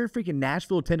bummed. We were in freaking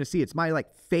Nashville, Tennessee. It's my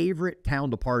favorite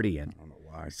town to party in. I don't know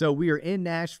So we are in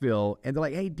Nashville, and they're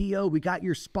like, hey, D.O., we got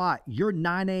your spot. You're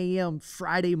 9 a.m.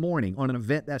 Friday morning on an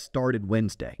event that started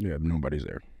Wednesday. Yeah, nobody's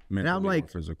there. And I'm like,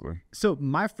 physically. So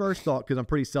my first thought, because I'm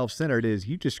pretty self-centered, is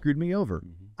you just screwed me over.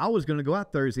 I was going to go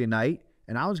out Thursday night,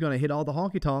 and I was going to hit all the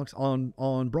honky-tonks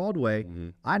on Broadway.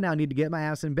 I now need to get my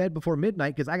ass in bed before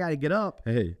midnight because I got to get up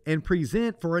and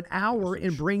present for an hour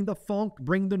and bring the funk,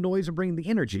 bring the noise, and bring the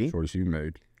energy. Choice you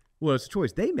made. Well, it's a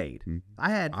choice they made.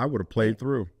 I would have played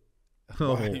through.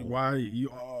 Oh. Why you?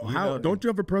 How don't you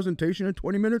have a presentation in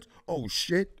 20 minutes? Oh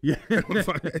shit! Yeah,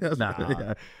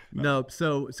 no.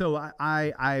 So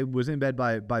I was in bed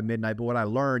by midnight. But what I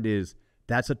learned is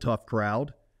that's a tough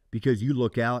crowd because you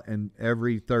look out and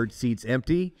every third seat's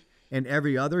empty, and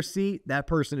every other seat that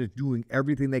person is doing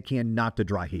everything they can not to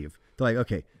dry heave. They're like,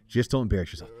 okay, just don't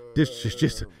embarrass yourself.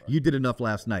 Just you did enough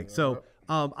last night. So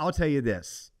I'll tell you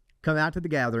this: come out to the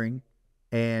gathering,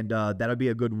 and that'll be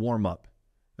a good warm up.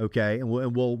 Okay, and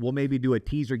we'll maybe do a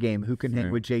teaser game. Who can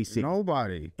hang with JC?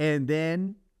 Nobody. And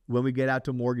then when we get out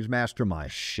to Mortgage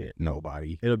Mastermind,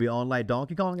 nobody. It'll be on like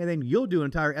Donkey Kong, and then you'll do an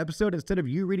entire episode instead of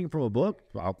you reading from a book.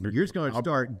 You're just going to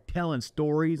start telling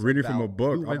stories. Reading from a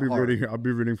book. I'll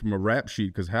be reading from a rap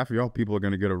sheet because half of y'all people are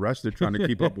going to get arrested trying to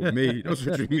keep up with me. That's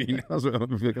what you mean. That's what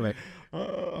I'm thinking. Like,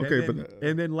 okay,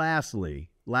 and then lastly,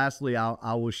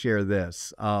 I will share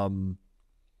this.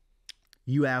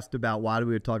 You asked about why do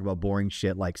we talk about boring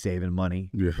shit like saving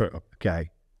money? Yeah. Okay.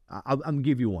 I'm going to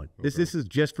give you one. Okay. This is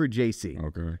just for JC.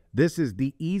 Okay. This is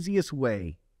the easiest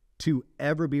way to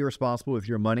ever be responsible with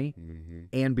your money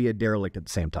and be a derelict at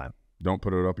the same time. Don't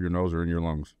put it up your nose or in your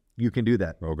lungs. You can do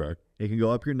that. Okay. It can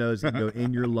go up your nose. It can go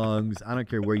in your lungs. I don't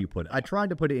care where you put it. I tried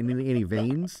to put it in any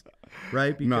veins,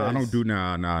 right? Because, no, I don't do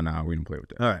nah. We don't play with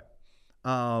that.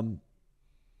 All right.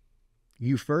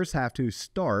 You first have to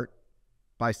start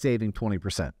by saving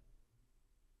 20%.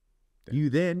 You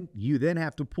then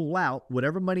have to pull out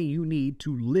whatever money you need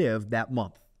to live that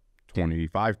month.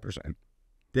 25%.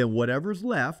 Then whatever's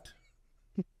left,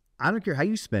 I don't care how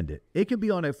you spend it. It could be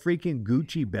on a freaking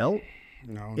Gucci belt.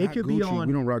 No, it could Gucci. be on.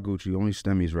 We don't rock Gucci. Only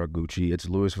Stemmies rock Gucci. It's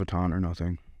Louis Vuitton or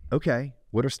nothing. Okay.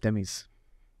 What are Stemmies?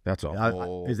 That's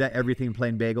all. Is that everything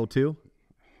plain bagel too?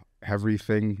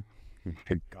 Everything.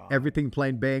 Everything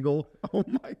plain bagel. Oh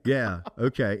my God. Yeah.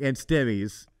 Okay. And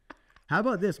Stemmies. How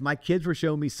about this? My kids were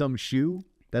showing me some shoe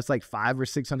that's like $500 or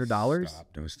 $600.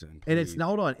 Stop, Dustin, and it's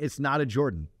not a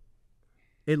Jordan.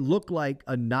 It looked like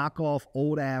a knockoff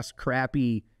old ass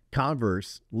crappy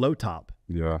Converse low top.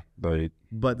 Yeah.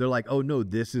 But they're like, oh no,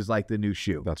 this is like the new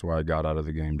shoe. That's why I got out of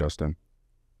the game, Dustin.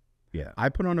 Yeah. I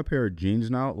put on a pair of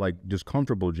jeans now, like just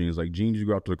comfortable jeans, like jeans you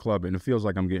go out to the club and it feels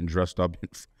like I'm getting dressed up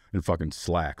in fucking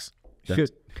slacks.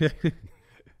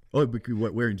 Oh,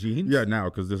 what, wearing jeans? Yeah, now,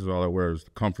 because this is all I wear is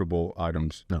comfortable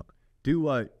items. No.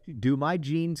 Do my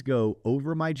jeans go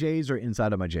over my J's or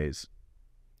inside of my J's?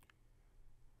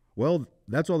 Well,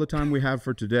 that's all the time we have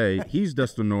for today. He's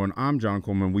Dustin Noah. I'm John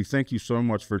Coleman. We thank you so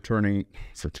much for tuning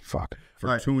into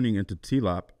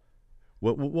TLOP.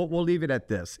 We'll leave it at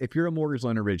this. If you're a mortgage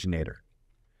loan originator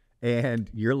and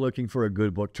you're looking for a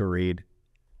good book to read,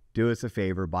 do us a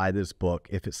favor, buy this book.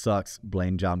 If it sucks,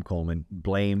 blame John Coleman. I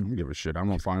don't give a shit. I'm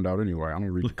going to find out anyway. I don't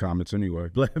read the comments anyway.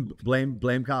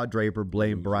 Blame Kyle Draper,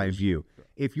 blame Brian Vieaux.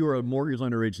 If you're a mortgage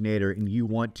loan originator and you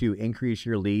want to increase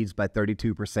your leads by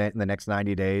 32% in the next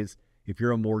 90 days, if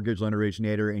you're a mortgage loan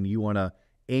originator and you want to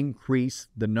increase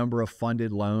the number of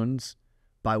funded loans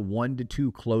by 1 to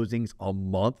 2 closings a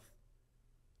month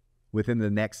within the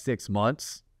next 6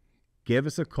 months, give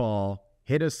us a call,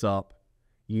 hit us up.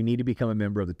 You need to become a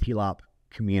member of the TLOP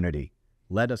community.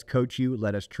 Let us coach you.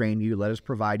 Let us train you. Let us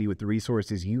provide you with the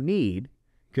resources you need,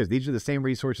 because these are the same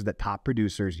resources that top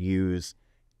producers use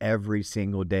every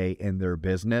single day in their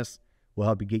business. We'll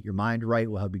help you get your mind right.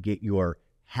 We'll help you get your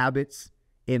habits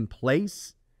in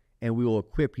place, and we will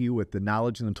equip you with the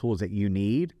knowledge and the tools that you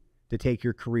need to take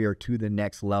your career to the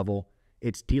next level.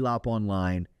 It's TLOP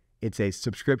Online. It's a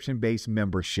subscription-based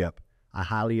membership. I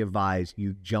highly advise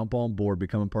you jump on board,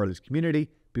 become a part of this community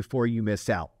before you miss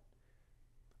out.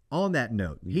 On that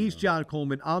note, he's John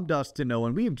Coleman. I'm Dustin Noah,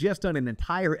 and we have just done an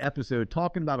entire episode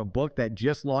talking about a book that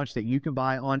just launched that you can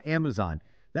buy on Amazon.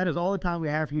 That is all the time we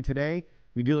have for you today.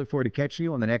 We do look forward to catching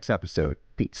you on the next episode.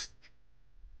 Peace.